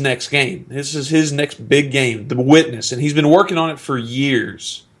this is his next game. This is his next big game, The Witness, and he's been working on it for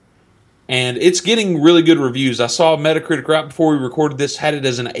years. And it's getting really good reviews. I saw Metacritic right before we recorded this, had it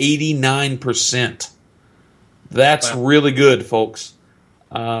as an 89%. That's really good, folks.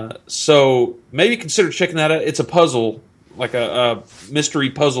 So maybe consider checking that out. It's a puzzle, like a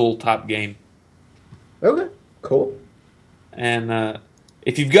mystery puzzle type game. Okay, cool. And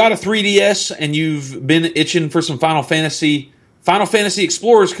if you've got a 3DS and you've been itching for some Final Fantasy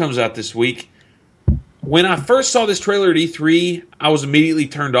Explorers comes out this week. When I first saw this trailer at E3, I was immediately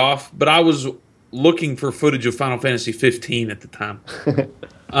turned off, but I was looking for footage of Final Fantasy 15 at the time.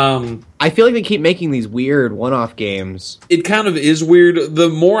 I feel like they keep making these weird one-off games. It kind of is weird. The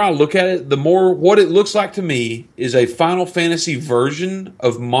more I look at it, the more what it looks like to me is a Final Fantasy version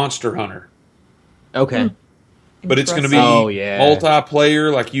of Monster Hunter. Okay. But it's going to be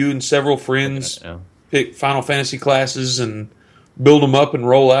multiplayer, like you and several friends pick Final Fantasy classes and build them up and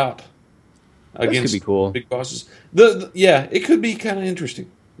roll out against could be cool. Big bosses. It could be kind of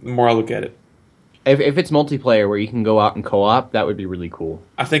interesting the more I look at it. If it's multiplayer where you can go out and co-op, that would be really cool.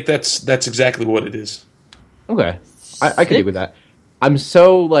 I think that's exactly what it is. Okay. I could do with that. I'm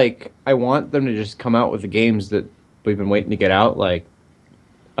so, I want them to just come out with the games that we've been waiting to get out, like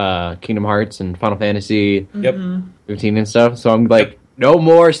Kingdom Hearts and Final Fantasy 15 and stuff. So I'm no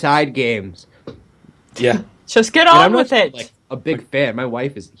more side games. Yeah. Just get on with it. A big fan. My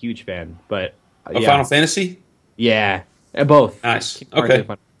wife is a huge fan, but Final Fantasy? Yeah. Both. Nice. Okay.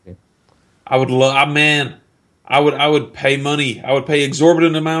 I would I would pay money. I would pay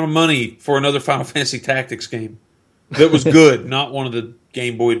exorbitant amount of money for another Final Fantasy Tactics game that was good, not one of the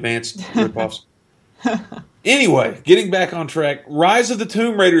Game Boy Advance ripoffs. Anyway, getting back on track, Rise of the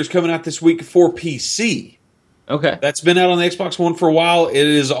Tomb Raider is coming out this week for PC. Okay. That's been out on the Xbox One for a while. It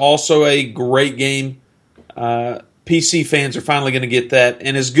is also a great game. PC fans are finally going to get that.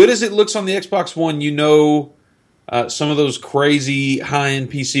 And as good as it looks on the Xbox One, some of those crazy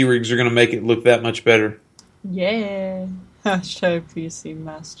high-end PC rigs are going to make it look that much better. Yeah. Hashtag PC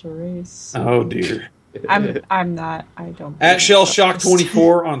Master Race. Oh, dear. I'm not. I don't. At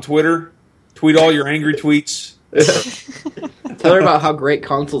ShellShock24 on Twitter. Tweet all your angry tweets. Tell her about how great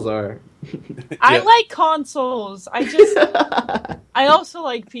consoles are. I like consoles. I also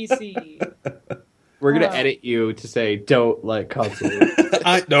like PC. We're going to edit you to say, don't like consoles.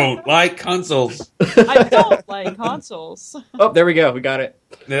 I don't like consoles. I don't like consoles. Oh, there we go. We got it.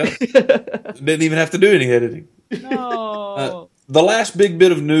 Yeah. Didn't even have to do any editing. No. The last big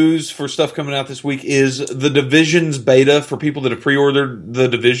bit of news for stuff coming out this week is The Division's beta for people that have pre-ordered The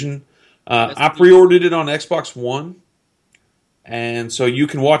Division. I pre-ordered it on Xbox One. And so you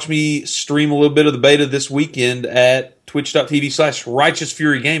can watch me stream a little bit of the beta this weekend at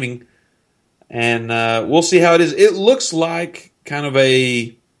twitch.tv/RighteousFuryGaming. And we'll see how it is. It looks like kind of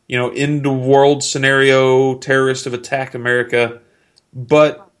a end-of-world scenario, terrorists have attacked America,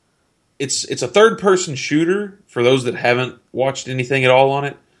 but it's a third-person shooter for those that haven't watched anything at all on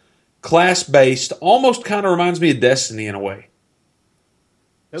it. Class-based, almost kind of reminds me of Destiny in a way.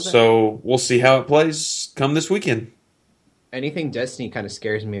 Okay. So we'll see how it plays come this weekend. Anything Destiny kind of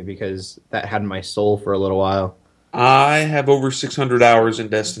scares me because that had my soul for a little while. I have over 600 hours in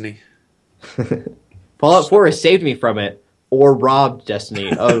Destiny. Fallout 4 has saved me from it, or robbed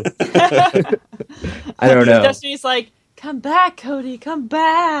Destiny of. I don't know. Destiny's like, come back, Cody, come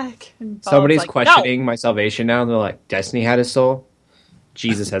back. And Paul's Somebody's like, "No." questioning my salvation now. They're like, Destiny had his soul.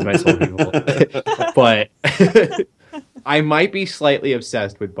 Jesus has my soul, people. But I might be slightly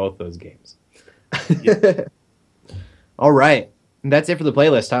obsessed with both those games. All right. And that's it for the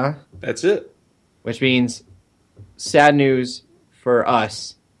playlist, huh? That's it. Which means sad news for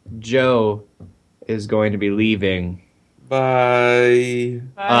us. Joe is going to be leaving. Bye.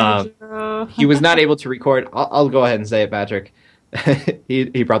 Bye, Joe. He was not able to record. I'll go ahead and say it, Patrick.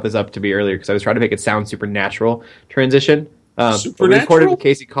 he brought this up to me earlier because I was trying to make it sound supernatural transition. We Supernatural? recorded with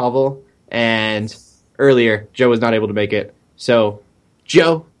Casey Covell, and earlier Joe was not able to make it. So,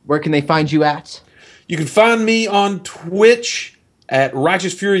 Joe, where can they find you at? You can find me on Twitch at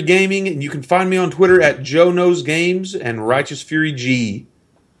Righteous Fury Gaming, and you can find me on Twitter at Joe Knows Games and Righteous Fury G.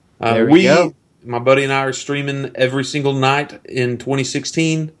 There we go. My buddy and I are streaming every single night in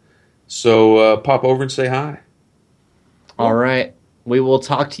 2016, so pop over and say hi. All right. We will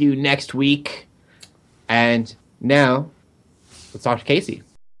talk to you next week. And now, let's talk to Casey.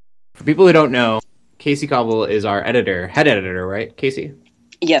 For people who don't know, Casey Covell is our head editor, right, Casey?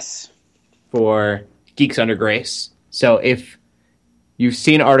 Yes. For Geeks Under Grace. So if you've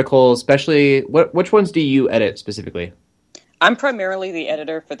seen articles, especially, which ones do you edit specifically? I'm primarily the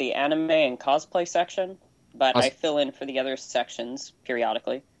editor for the anime and cosplay section, but I fill in for the other sections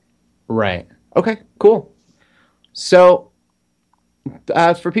periodically. Right. Okay, cool. So,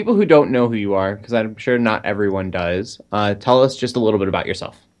 for people who don't know who you are, because I'm sure not everyone does, tell us just a little bit about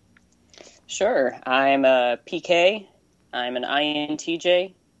yourself. Sure. I'm a PK. I'm an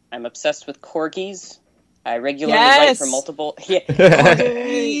INTJ. I'm obsessed with corgis. I regularly write for multiple... Yeah.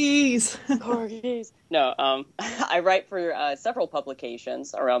 Corgis. Corgis. No, I write for several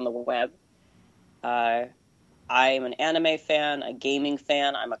publications around the web. I'm an anime fan, a gaming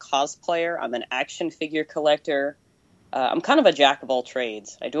fan. I'm a cosplayer. I'm an action figure collector. I'm kind of a jack of all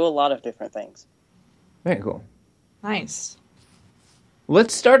trades. I do a lot of different things. Very cool. Nice.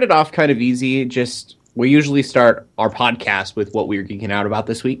 Let's start it off kind of easy. We usually start our podcast with what we're geeking out about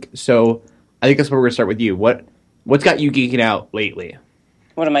this week. So I think that's where we're going to start with you. What's got you geeking out lately?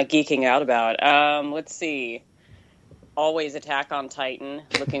 What am I geeking out about? Let's see. Always Attack on Titan.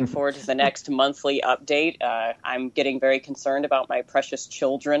 Looking forward to the next monthly update. I'm getting very concerned about my precious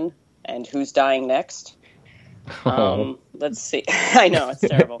children and who's dying next. Let's see. I know, it's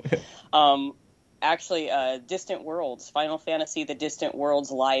terrible. Actually, Distant Worlds, Final Fantasy The Distant Worlds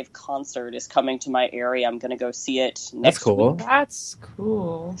live concert is coming to my area. I'm going to go see it next week. That's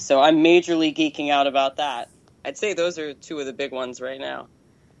cool. So I'm majorly geeking out about that. I'd say those are two of the big ones right now.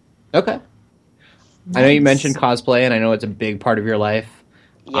 Okay. Nice. I know you mentioned cosplay, and I know it's a big part of your life.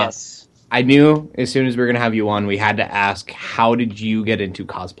 Yes. I knew as soon as we were going to have you on, we had to ask, how did you get into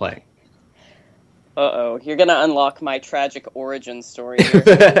cosplay? Uh-oh, you're going to unlock my tragic origin story here.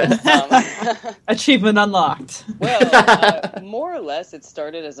 Achievement unlocked. Well, more or less, it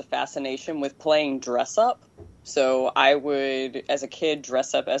started as a fascination with playing dress-up. So I would, as a kid,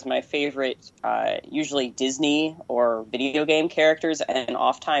 dress up as my favorite, usually Disney or video game characters, and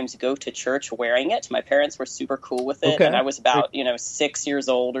oftentimes go to church wearing it. My parents were super cool with it, and I was about, 6 years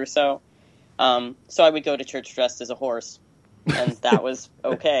old or so. So I would go to church dressed as a horse, and that was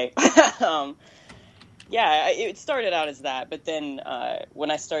okay. Yeah, it started out as that, but then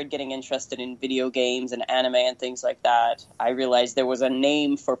when I started getting interested in video games and anime and things like that, I realized there was a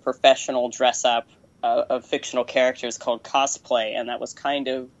name for professional dress-up of fictional characters called cosplay, and that was kind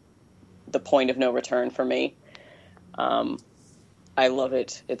of the point of no return for me. I love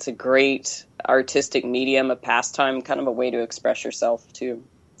it. It's a great artistic medium, a pastime, kind of a way to express yourself, too.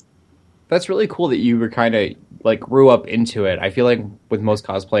 That's really cool that you were kind of, grew up into it. I feel like with most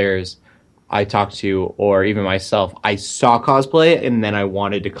cosplayers I talked to, or even myself, I saw cosplay and then I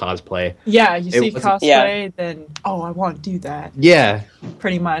wanted to cosplay. Yeah, you see cosplay, then, I want to do that. Yeah.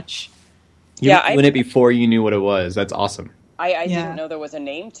 Pretty much. You were doing it before you knew what it was. That's awesome. I didn't know there was a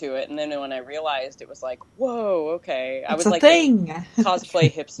name to it, and then when I realized, it was like, whoa, okay. I was a like thing. a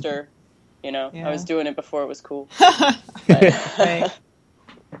cosplay hipster, I was doing it before it was cool. Right.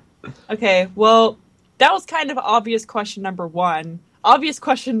 Okay, well, that was kind of obvious question number one. Obvious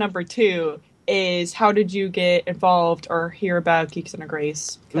question number two is, how did you get involved or hear about Geeks Under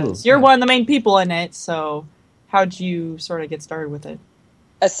Grace? Because you're one of the main people in it, so how did you sort of get started with it?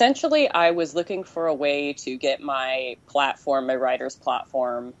 Essentially, I was looking for a way to get my platform, my writer's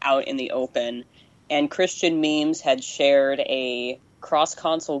platform, out in the open, and Christian Memes had shared a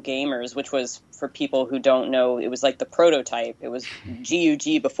Cross-Console Gamers, which was, for people who don't know, it was like the prototype. It was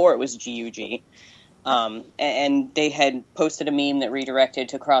GUG before it was GUG. And they had posted a meme that redirected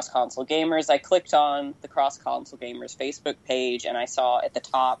to Cross Console Gamers. I clicked on the Cross Console Gamers Facebook page, and I saw at the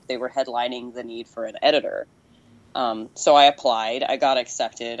top they were headlining the need for an editor. So I applied. I got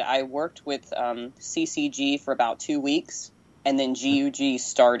accepted. I worked with CCG for about 2 weeks, and then GUG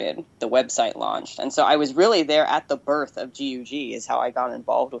started. The website launched. And so I was really there at the birth of GUG is how I got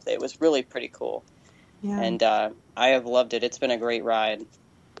involved with it. It was really pretty cool. Yeah. And I have loved it. It's been a great ride.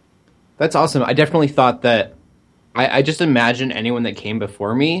 That's awesome. I definitely thought that I just imagine anyone that came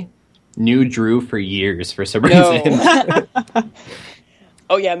before me knew Drew for years for some reason.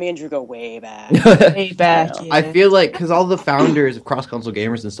 Oh, yeah, me and Drew go way back. Way back, yeah. I feel like, because all the founders of Cross Console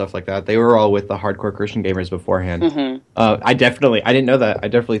Gamers and stuff like that, they were all with the Hardcore Christian Gamers beforehand. Mm-hmm. I didn't know that. I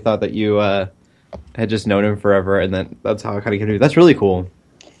definitely thought that you had just known him forever, and that's how I kind of came to you. That's really cool.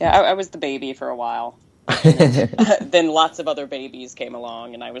 Yeah, I was the baby for a while. Then lots of other babies came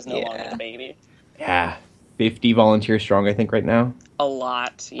along, and I was no longer the baby. Yeah. 50 volunteers strong, I think, right now. A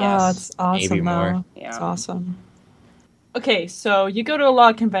lot, yes. Oh, that's awesome, maybe more. Yeah. It's awesome. Okay, so you go to a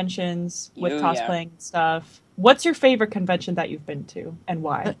lot of conventions with cosplaying and stuff. What's your favorite convention that you've been to, and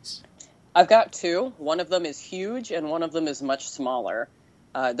why? I've got two. One of them is huge, and one of them is much smaller.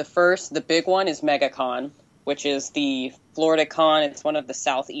 The big one is MegaCon, which is the Florida Con. It's one of the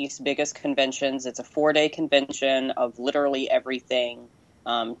Southeast's biggest conventions. It's a 4-day convention of literally everything.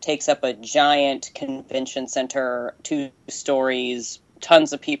 Takes up a giant convention center, 2 stories.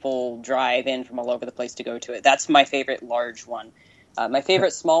 Tons of people drive in from all over the place to go to it. That's my favorite large one. My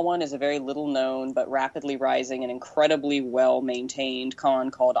favorite small one is a very little known but rapidly rising and incredibly well-maintained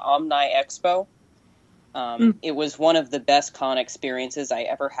con called Omni Expo. It was one of the best con experiences I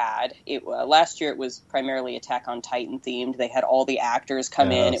ever had. Last year it was primarily Attack on Titan themed. They had all the actors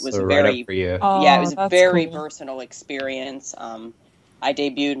come in. It was so very, right up for you. It was a very personal experience. I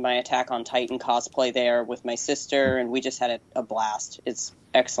debuted my Attack on Titan cosplay there with my sister, and we just had a blast. It's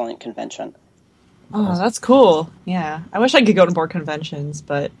excellent convention. Oh, that's cool. Yeah. I wish I could go to more conventions,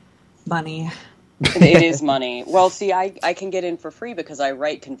 but money. It is money. Well, see, I can get in for free because I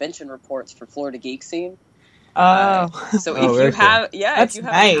write convention reports for Florida Geek Scene. Oh. So if you have, that's if you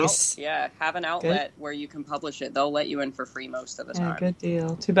have nice. have an outlet where you can publish it, they'll let you in for free most of the time. Yeah, good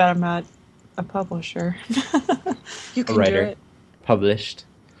deal. Too bad I'm not a publisher. You can a writer. do it. Published.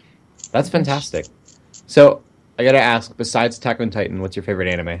 That's fantastic. So, I gotta ask, besides Attack on Titan, what's your favorite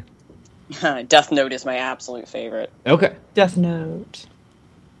anime? Death Note is my absolute favorite. Okay. Death Note.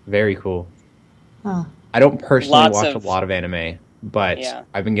 Very cool. Huh. I don't personally watch a lot of anime, but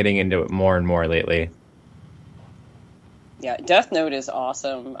I've been getting into it more and more lately. Yeah, Death Note is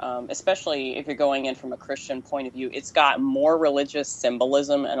awesome, especially if you're going in from a Christian point of view. It's got more religious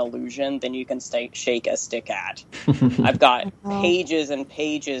symbolism and illusion than you can shake a stick at. I've got pages and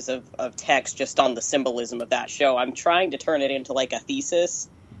pages of text just on the symbolism of that show. I'm trying to turn it into like a thesis.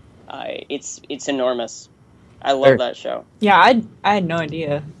 It's enormous. I love that show. Yeah, I had no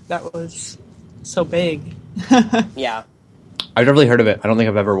idea that was so big. Yeah. I've never really heard of it. I don't think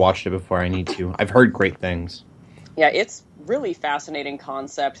I've ever watched it before. I need to. I've heard great things. Yeah, it's really fascinating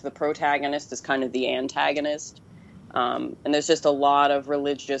concept. The protagonist is kind of the antagonist. And there's just a lot of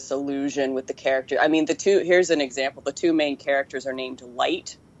religious illusion with the character. I mean, here's an example. The 2 main characters are named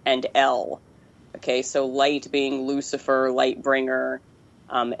Light and El. Okay, so Light being Lucifer, light bringer.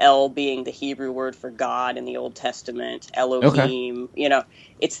 El being the Hebrew word for God in the Old Testament. Elohim. Okay. You know,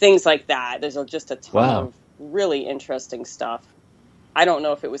 it's things like that. There's just a ton of really interesting stuff. I don't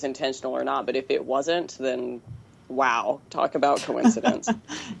know if it was intentional or not, but if it wasn't, then wow, talk about coincidence.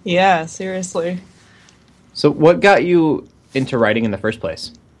 Yeah, seriously. So what got you into writing in the first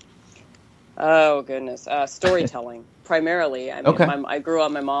place? Oh, goodness. Storytelling, primarily. I mean, I grew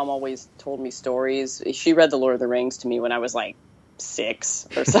up, my mom always told me stories. She read The Lord of the Rings to me when I was like 6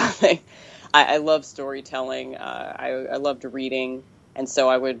 or something. I love storytelling. I loved reading. And so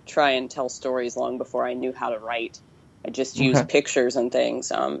I would try and tell stories long before I knew how to write. I just used pictures and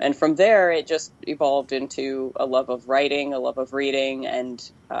things. And from there, it just evolved into a love of writing, a love of reading,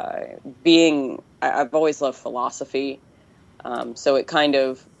 and I've always loved philosophy. So it kind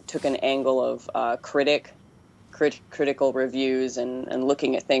of took an angle of critical reviews and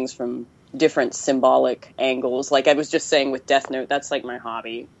looking at things from different symbolic angles. Like I was just saying with Death Note, that's like my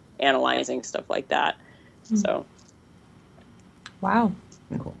hobby, analyzing stuff like that. So. Wow.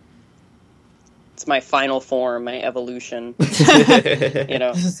 Cool. It's my final form, my evolution. You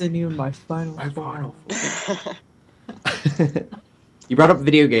know, this isn't even my final form. You brought up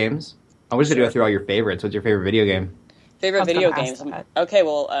video games. I was going to go through all your favorites. What's your favorite video game? Favorite video games? Okay,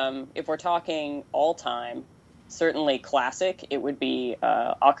 well, if we're talking all time, certainly classic, it would be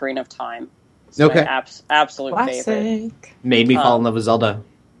Ocarina of Time. It's my Okay. absolute favorite. Classic. Made me fall in love with Zelda.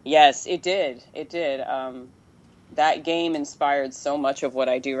 Yes, it did. It did. That game inspired so much of what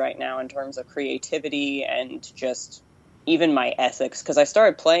I do right now in terms of creativity and just even my ethics. Because I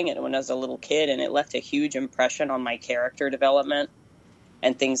started playing it when I was a little kid, and it left a huge impression on my character development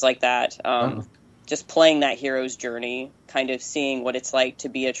and things like that. Just playing that hero's journey, kind of seeing what it's like to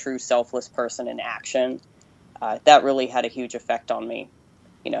be a true selfless person in action, that really had a huge effect on me.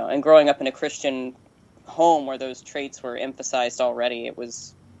 You know, and growing up in a Christian home where those traits were emphasized already, it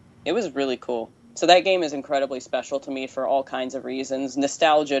was really cool. So that game is incredibly special to me for all kinds of reasons.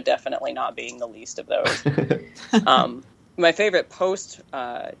 Nostalgia definitely not being the least of those. My favorite post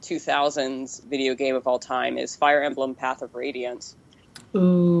 2000s video game of all time is Fire Emblem Path of Radiance.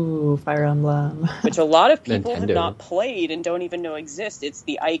 Ooh, Fire Emblem. Which a lot of people have Nintendo. not played and don't even know exists. It's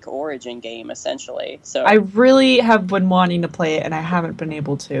the Ike origin game, essentially. So I really have been wanting to play it, and I haven't been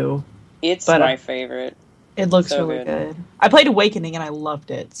able to. it's but, my favorite. It looks So really good. good. I played Awakening, and I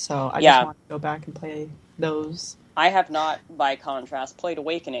loved it, so I Yeah. just want to go back and play those. I have not, by contrast, played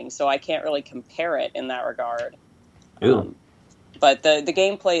Awakening, so I can't really compare it in that regard. Ooh. But the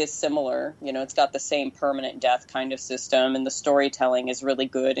gameplay is similar. You know, it's got the same permanent death kind of system, and the storytelling is really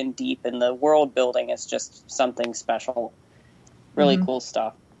good and deep, and the world building is just something special. Really cool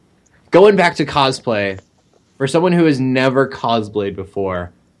stuff. Going back to cosplay, for someone who has never cosplayed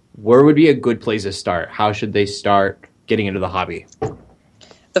before, where would be a good place to start? How should they start getting into the hobby?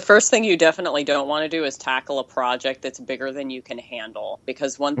 The first thing you definitely don't want to do is tackle a project that's bigger than you can handle.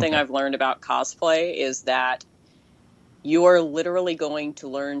 Because one thing I've learned about cosplay is that you are literally going to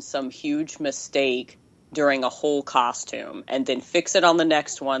learn some huge mistake during a whole costume and then fix it on the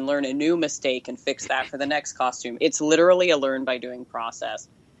next one, learn a new mistake and fix that for the next costume. It's literally a learn by doing process.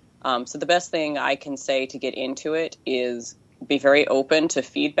 So the best thing I can say to get into it is be very open to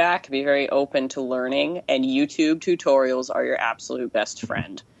feedback, be very open to learning, and YouTube tutorials are your absolute best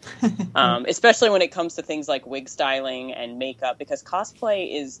friend. Especially when it comes to things like wig styling and makeup, because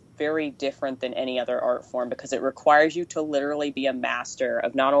cosplay is very different than any other art form because it requires you to literally be a master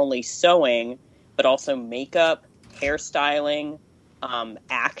of not only sewing, but also makeup, hairstyling,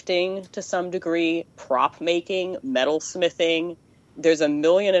 acting to some degree, prop making, metalsmithing. There's a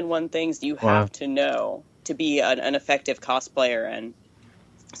million and one things you have to know to be an effective cosplayer, and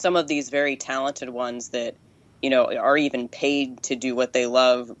some of these very talented ones that, you know, are even paid to do what they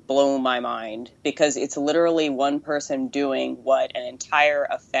love blow my mind, because it's literally one person doing what an entire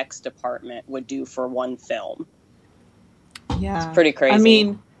effects department would do for one film. Yeah. It's pretty crazy. I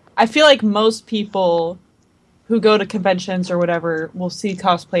mean, I feel like most people who go to conventions or whatever will see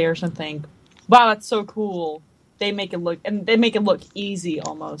cosplayers and think, wow, that's so cool. They make it look easy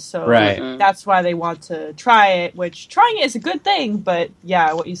almost. So Right. that's why they want to try it, which trying it is a good thing, but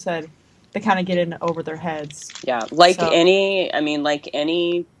yeah, what you said, they kind of get in over their heads. Yeah, like So- anything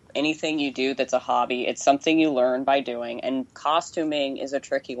you do that's a hobby, it's something you learn by doing, and costuming is a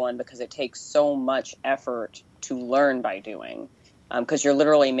tricky one because it takes so much effort to learn by doing, because you're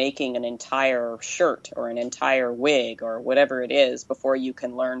literally making an entire shirt or an entire wig or whatever it is before you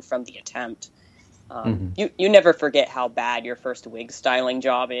can learn from the attempt. You never forget how bad your first wig styling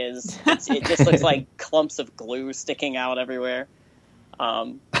job is. It just looks like clumps of glue sticking out everywhere.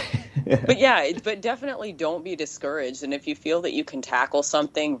 But definitely don't be discouraged. And if you feel that you can tackle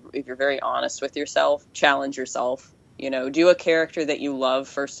something, if you're very honest with yourself, challenge yourself. You know, do a character that you love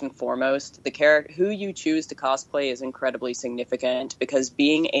first and foremost. The character who you choose to cosplay is incredibly significant, because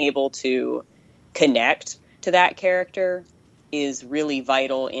being able to connect to that character is really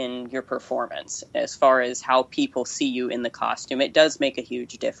vital in your performance as far as how people see you in the costume. It does make a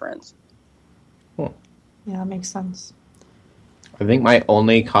huge difference. Yeah, that makes sense. I think my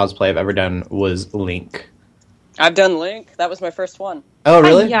only cosplay I've ever done was Link. I've done Link. That was my first one. Oh,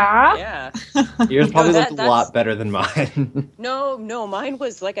 really? Yeah. Yeah. Yours probably looked a that's- lot better than mine. No, mine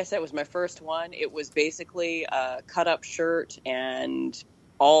was, like I said, it was my first one. It was basically a cut-up shirt and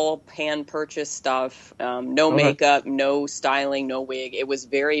all hand-purchased stuff. No Okay. makeup, no styling, no wig. It was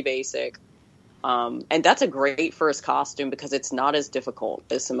very basic. And that's a great first costume because it's not as difficult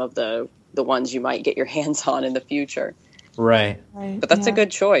as some of the ones you might get your hands on in the future. Right. But that's a good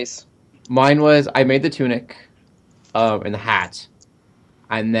choice. Mine was, I made the tunic and the hat,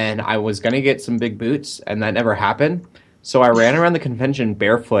 and then I was going to get some big boots, and that never happened. So I ran around the convention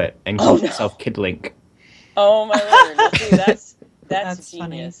barefoot and called myself Kid Link. Oh my word! Well, see, that's That's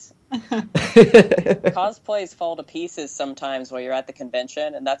funny. genius. Cosplays fall to pieces sometimes while you're at the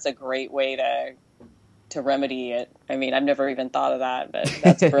convention, and that's a great way to remedy it. I mean, I've never even thought of that, but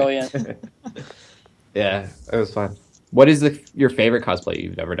that's brilliant. Yeah, it was fun. What is your favorite cosplay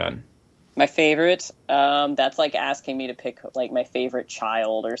you've ever done? My favorite, that's like asking me to pick like my favorite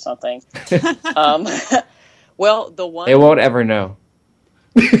child or something. um, well, the one They won't ever know.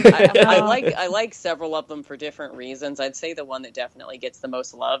 I like several of them for different reasons. I'd say the one that definitely gets the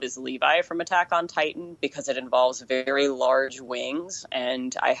most love is Levi from Attack on Titan because it involves very large wings,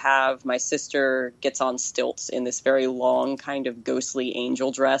 and I have my sister gets on stilts in this very long kind of ghostly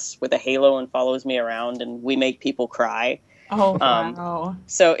angel dress with a halo and follows me around, and we make people cry. Oh, wow.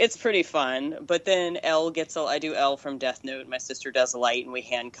 So it's pretty fun. But then I do L from Death Note, my sister does Light, and we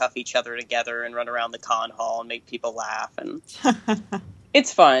handcuff each other together and run around the con hall and make people laugh, and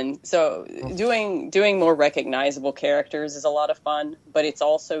it's fun. So doing more recognizable characters is a lot of fun, but it's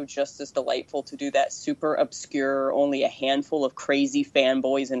also just as delightful to do that super obscure, only a handful of crazy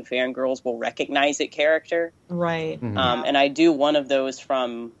fanboys and fangirls will recognize it character. Right. Mm-hmm. And I do one of those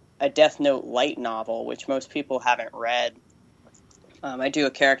from a Death Note light novel, which most people haven't read. I do a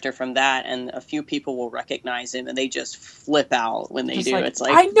character from that, and a few people will recognize him, and they just flip out when they Just do. like, It's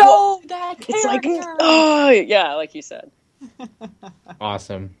like, I know that character! It's like, oh, yeah, like you said.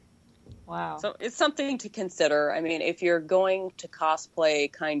 Awesome. Wow. So it's something to consider. I mean, if you're going to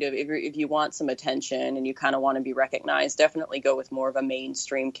cosplay, kind of, if you want some attention and you kind of want to be recognized, definitely go with more of a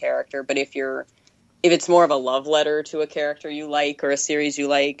mainstream character. But if it's more of a love letter to a character you like or a series you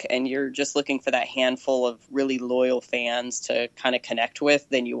like, and you're just looking for that handful of really loyal fans to kind of connect with,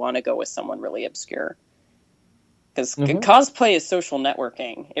 then you want to go with someone really obscure. Because cosplay is social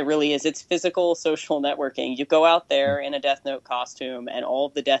networking. It really is. It's physical social networking. You go out there in a Death Note costume, and all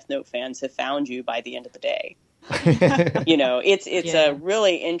of the Death Note fans have found you by the end of the day. It's a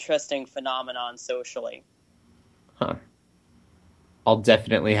really interesting phenomenon socially. Huh. I'll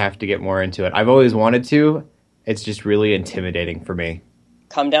definitely have to get more into it. I've always wanted to. It's just really intimidating for me.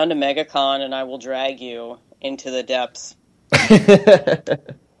 Come down to MegaCon and I will drag you into the depths.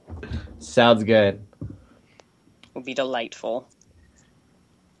 Sounds good. It will be delightful.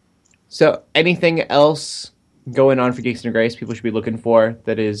 So, anything else going on for Geeks and Grace people should be looking for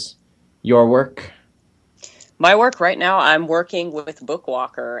that is your work? My work right now, I'm working with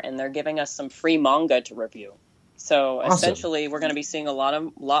Bookwalker, and they're giving us some free manga to review. So awesome. Essentially, we're going to be seeing a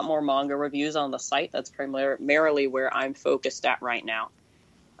lot more manga reviews on the site. That's primarily where I'm focused at right now.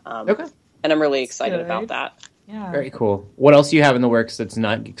 Okay. And I'm really excited about that. Yeah. Very cool. What else do you have in the works that's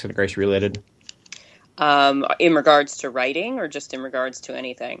not Geeks and Grace related? In regards to writing, or just in regards to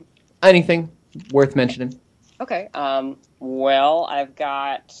anything? Anything worth mentioning? Okay. Well, I've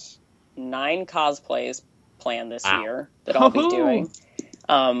got 9 cosplays planned this year that I'll be doing.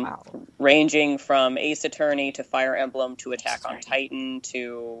 Ranging from Ace Attorney to Fire Emblem to Attack on Titan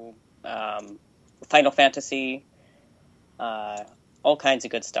to Final Fantasy, all kinds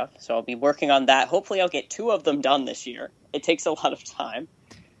of good stuff. So I'll be working on that. Hopefully I'll get 2 of them done this year. It takes a lot of time.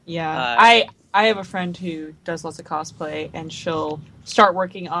 Yeah, I have a friend who does lots of cosplay, and she'll start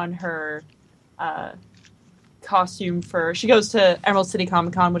working on her costume for... She goes to Emerald City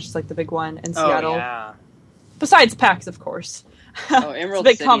Comic Con, which is like the big one in Seattle. Oh, yeah. Besides PAX, of course. Oh, Emerald it's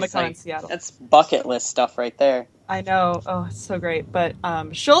a big City's Comic Con like, in Seattle. That's bucket list stuff right there. I know. Oh, it's so great. But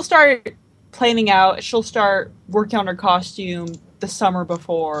she'll start planning out. She'll start working on her costume the summer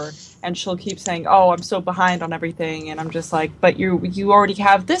before, and she'll keep saying, "Oh, I'm so behind on everything," and I'm just like, "But you already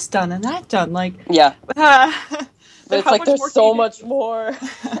have this done and that done." Like, yeah. But it's like there's so much more.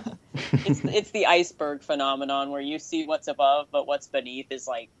 It's the iceberg phenomenon where you see what's above, but what's beneath is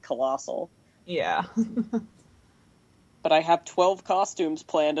like colossal. Yeah. But I have 12 costumes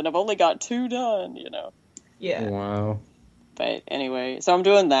planned, and I've only got 2 done, Yeah. Wow. But anyway, so I'm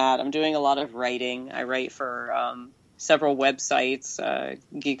doing that. I'm doing a lot of writing. I write for several websites,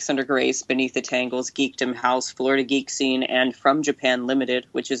 Geeks Under Grace, Beneath the Tangles, Geekdom House, Florida Geek Scene, and From Japan Limited,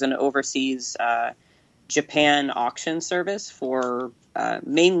 which is an overseas Japan auction service for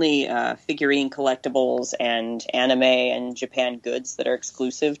mainly figurine collectibles and anime and Japan goods that are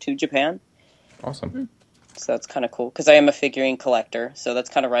exclusive to Japan. Awesome. So that's kind of cool, because I am a figurine collector, so that's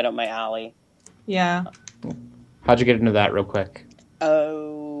kind of right up my alley. Yeah. How'd you get into that real quick?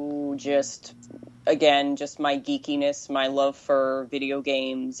 Oh, just my geekiness, my love for video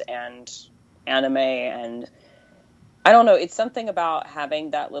games and anime, and I don't know, it's something about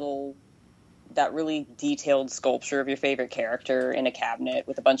having that really detailed sculpture of your favorite character in a cabinet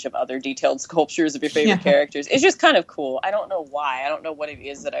with a bunch of other detailed sculptures of your favorite characters. It's just kind of cool. I don't know why. I don't know what it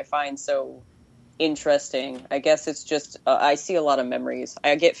is that I find so interesting. I guess it's just I see a lot of memories.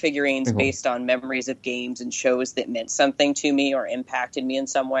 I get figurines based on memories of games and shows that meant something to me or impacted me in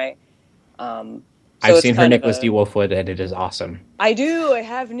some way. I've seen her Nicholas D. Wolfwood, and it is awesome. I do. I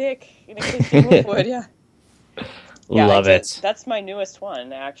have Nicholas D. Wolfwood. Yeah. Love it. That's my newest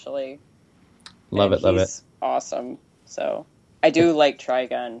one, actually. Love it, love it. He's awesome. So I do like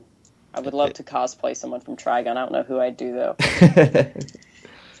Trigun. I would love to cosplay someone from Trigun. I don't know who I'd do though.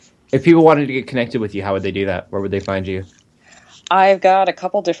 If people wanted to get connected with you, how would they do that? Where would they find you? I've got a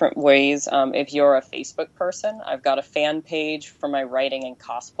couple different ways. If you're a Facebook person, I've got a fan page for my writing and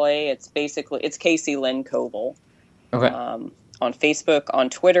cosplay. It's Casey Lynn Koval. Okay. On Facebook, on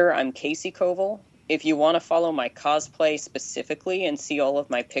Twitter, I'm Casey Koval. If you want to follow my cosplay specifically and see all of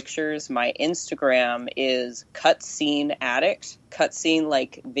my pictures, my Instagram is Cutscene Addict. Cutscene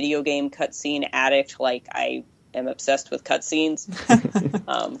like video game cutscene addict, like I am obsessed with cutscenes.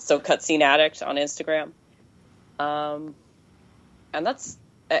 So Cutscene Addict on Instagram. And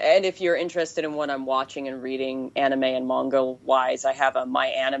if you're interested in what I'm watching and reading anime and manga wise, I have a My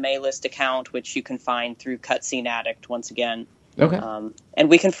Anime List account, which you can find through Cutscene Addict once again. Okay. And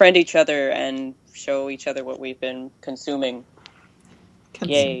we can friend each other and show each other what we've been consuming.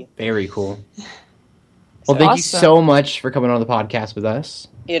 Yay. Very cool. Well, thank you so much for coming on the podcast with us.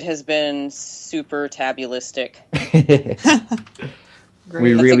 It has been super tabulistic.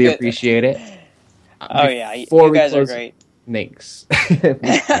 We really appreciate it. Oh, yeah. You guys are great. Thanks.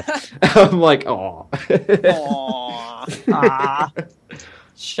 I'm like, aw.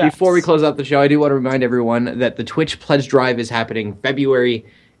 Before we close out the show, I do want to remind everyone that the Twitch Pledge Drive is happening February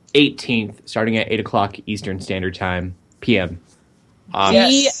 18th, starting at 8 o'clock Eastern Standard Time, PM.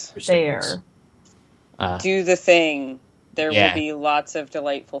 Yes. There. Do the thing. There will be lots of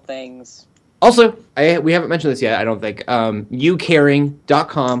delightful things. Also, we haven't mentioned this yet, I don't think.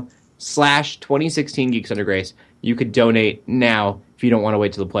 youcaring.com/2016 Geeks Under Grace. You could donate now if you don't want to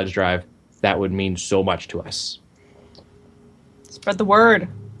wait till the pledge drive. That would mean so much to us. Spread the word.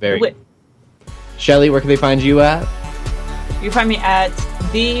 Shelly, where can they find you at? You can find me at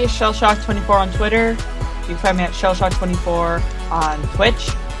the Shellshock24 on Twitter. You can find me at Shellshock24 on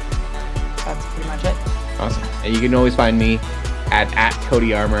Twitch. That's pretty much it. Awesome. And you can always find me at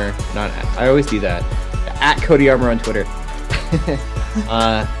Cody Armor. I always do that. At Cody Armor on Twitter.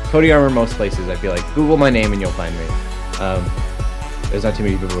 Cody Armor most places, I feel like. Google my name and you'll find me. There's not too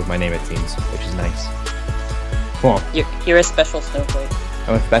many people with my name, it seems, which is nice. Cool. You're a special snowflake.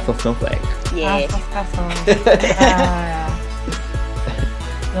 I'm a special snowflake. Yeah.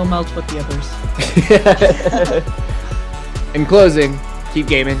 You'll melt with the others. In closing, keep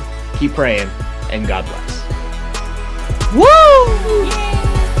gaming, keep praying, and God bless. Woo!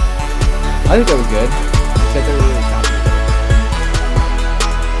 I think that was good.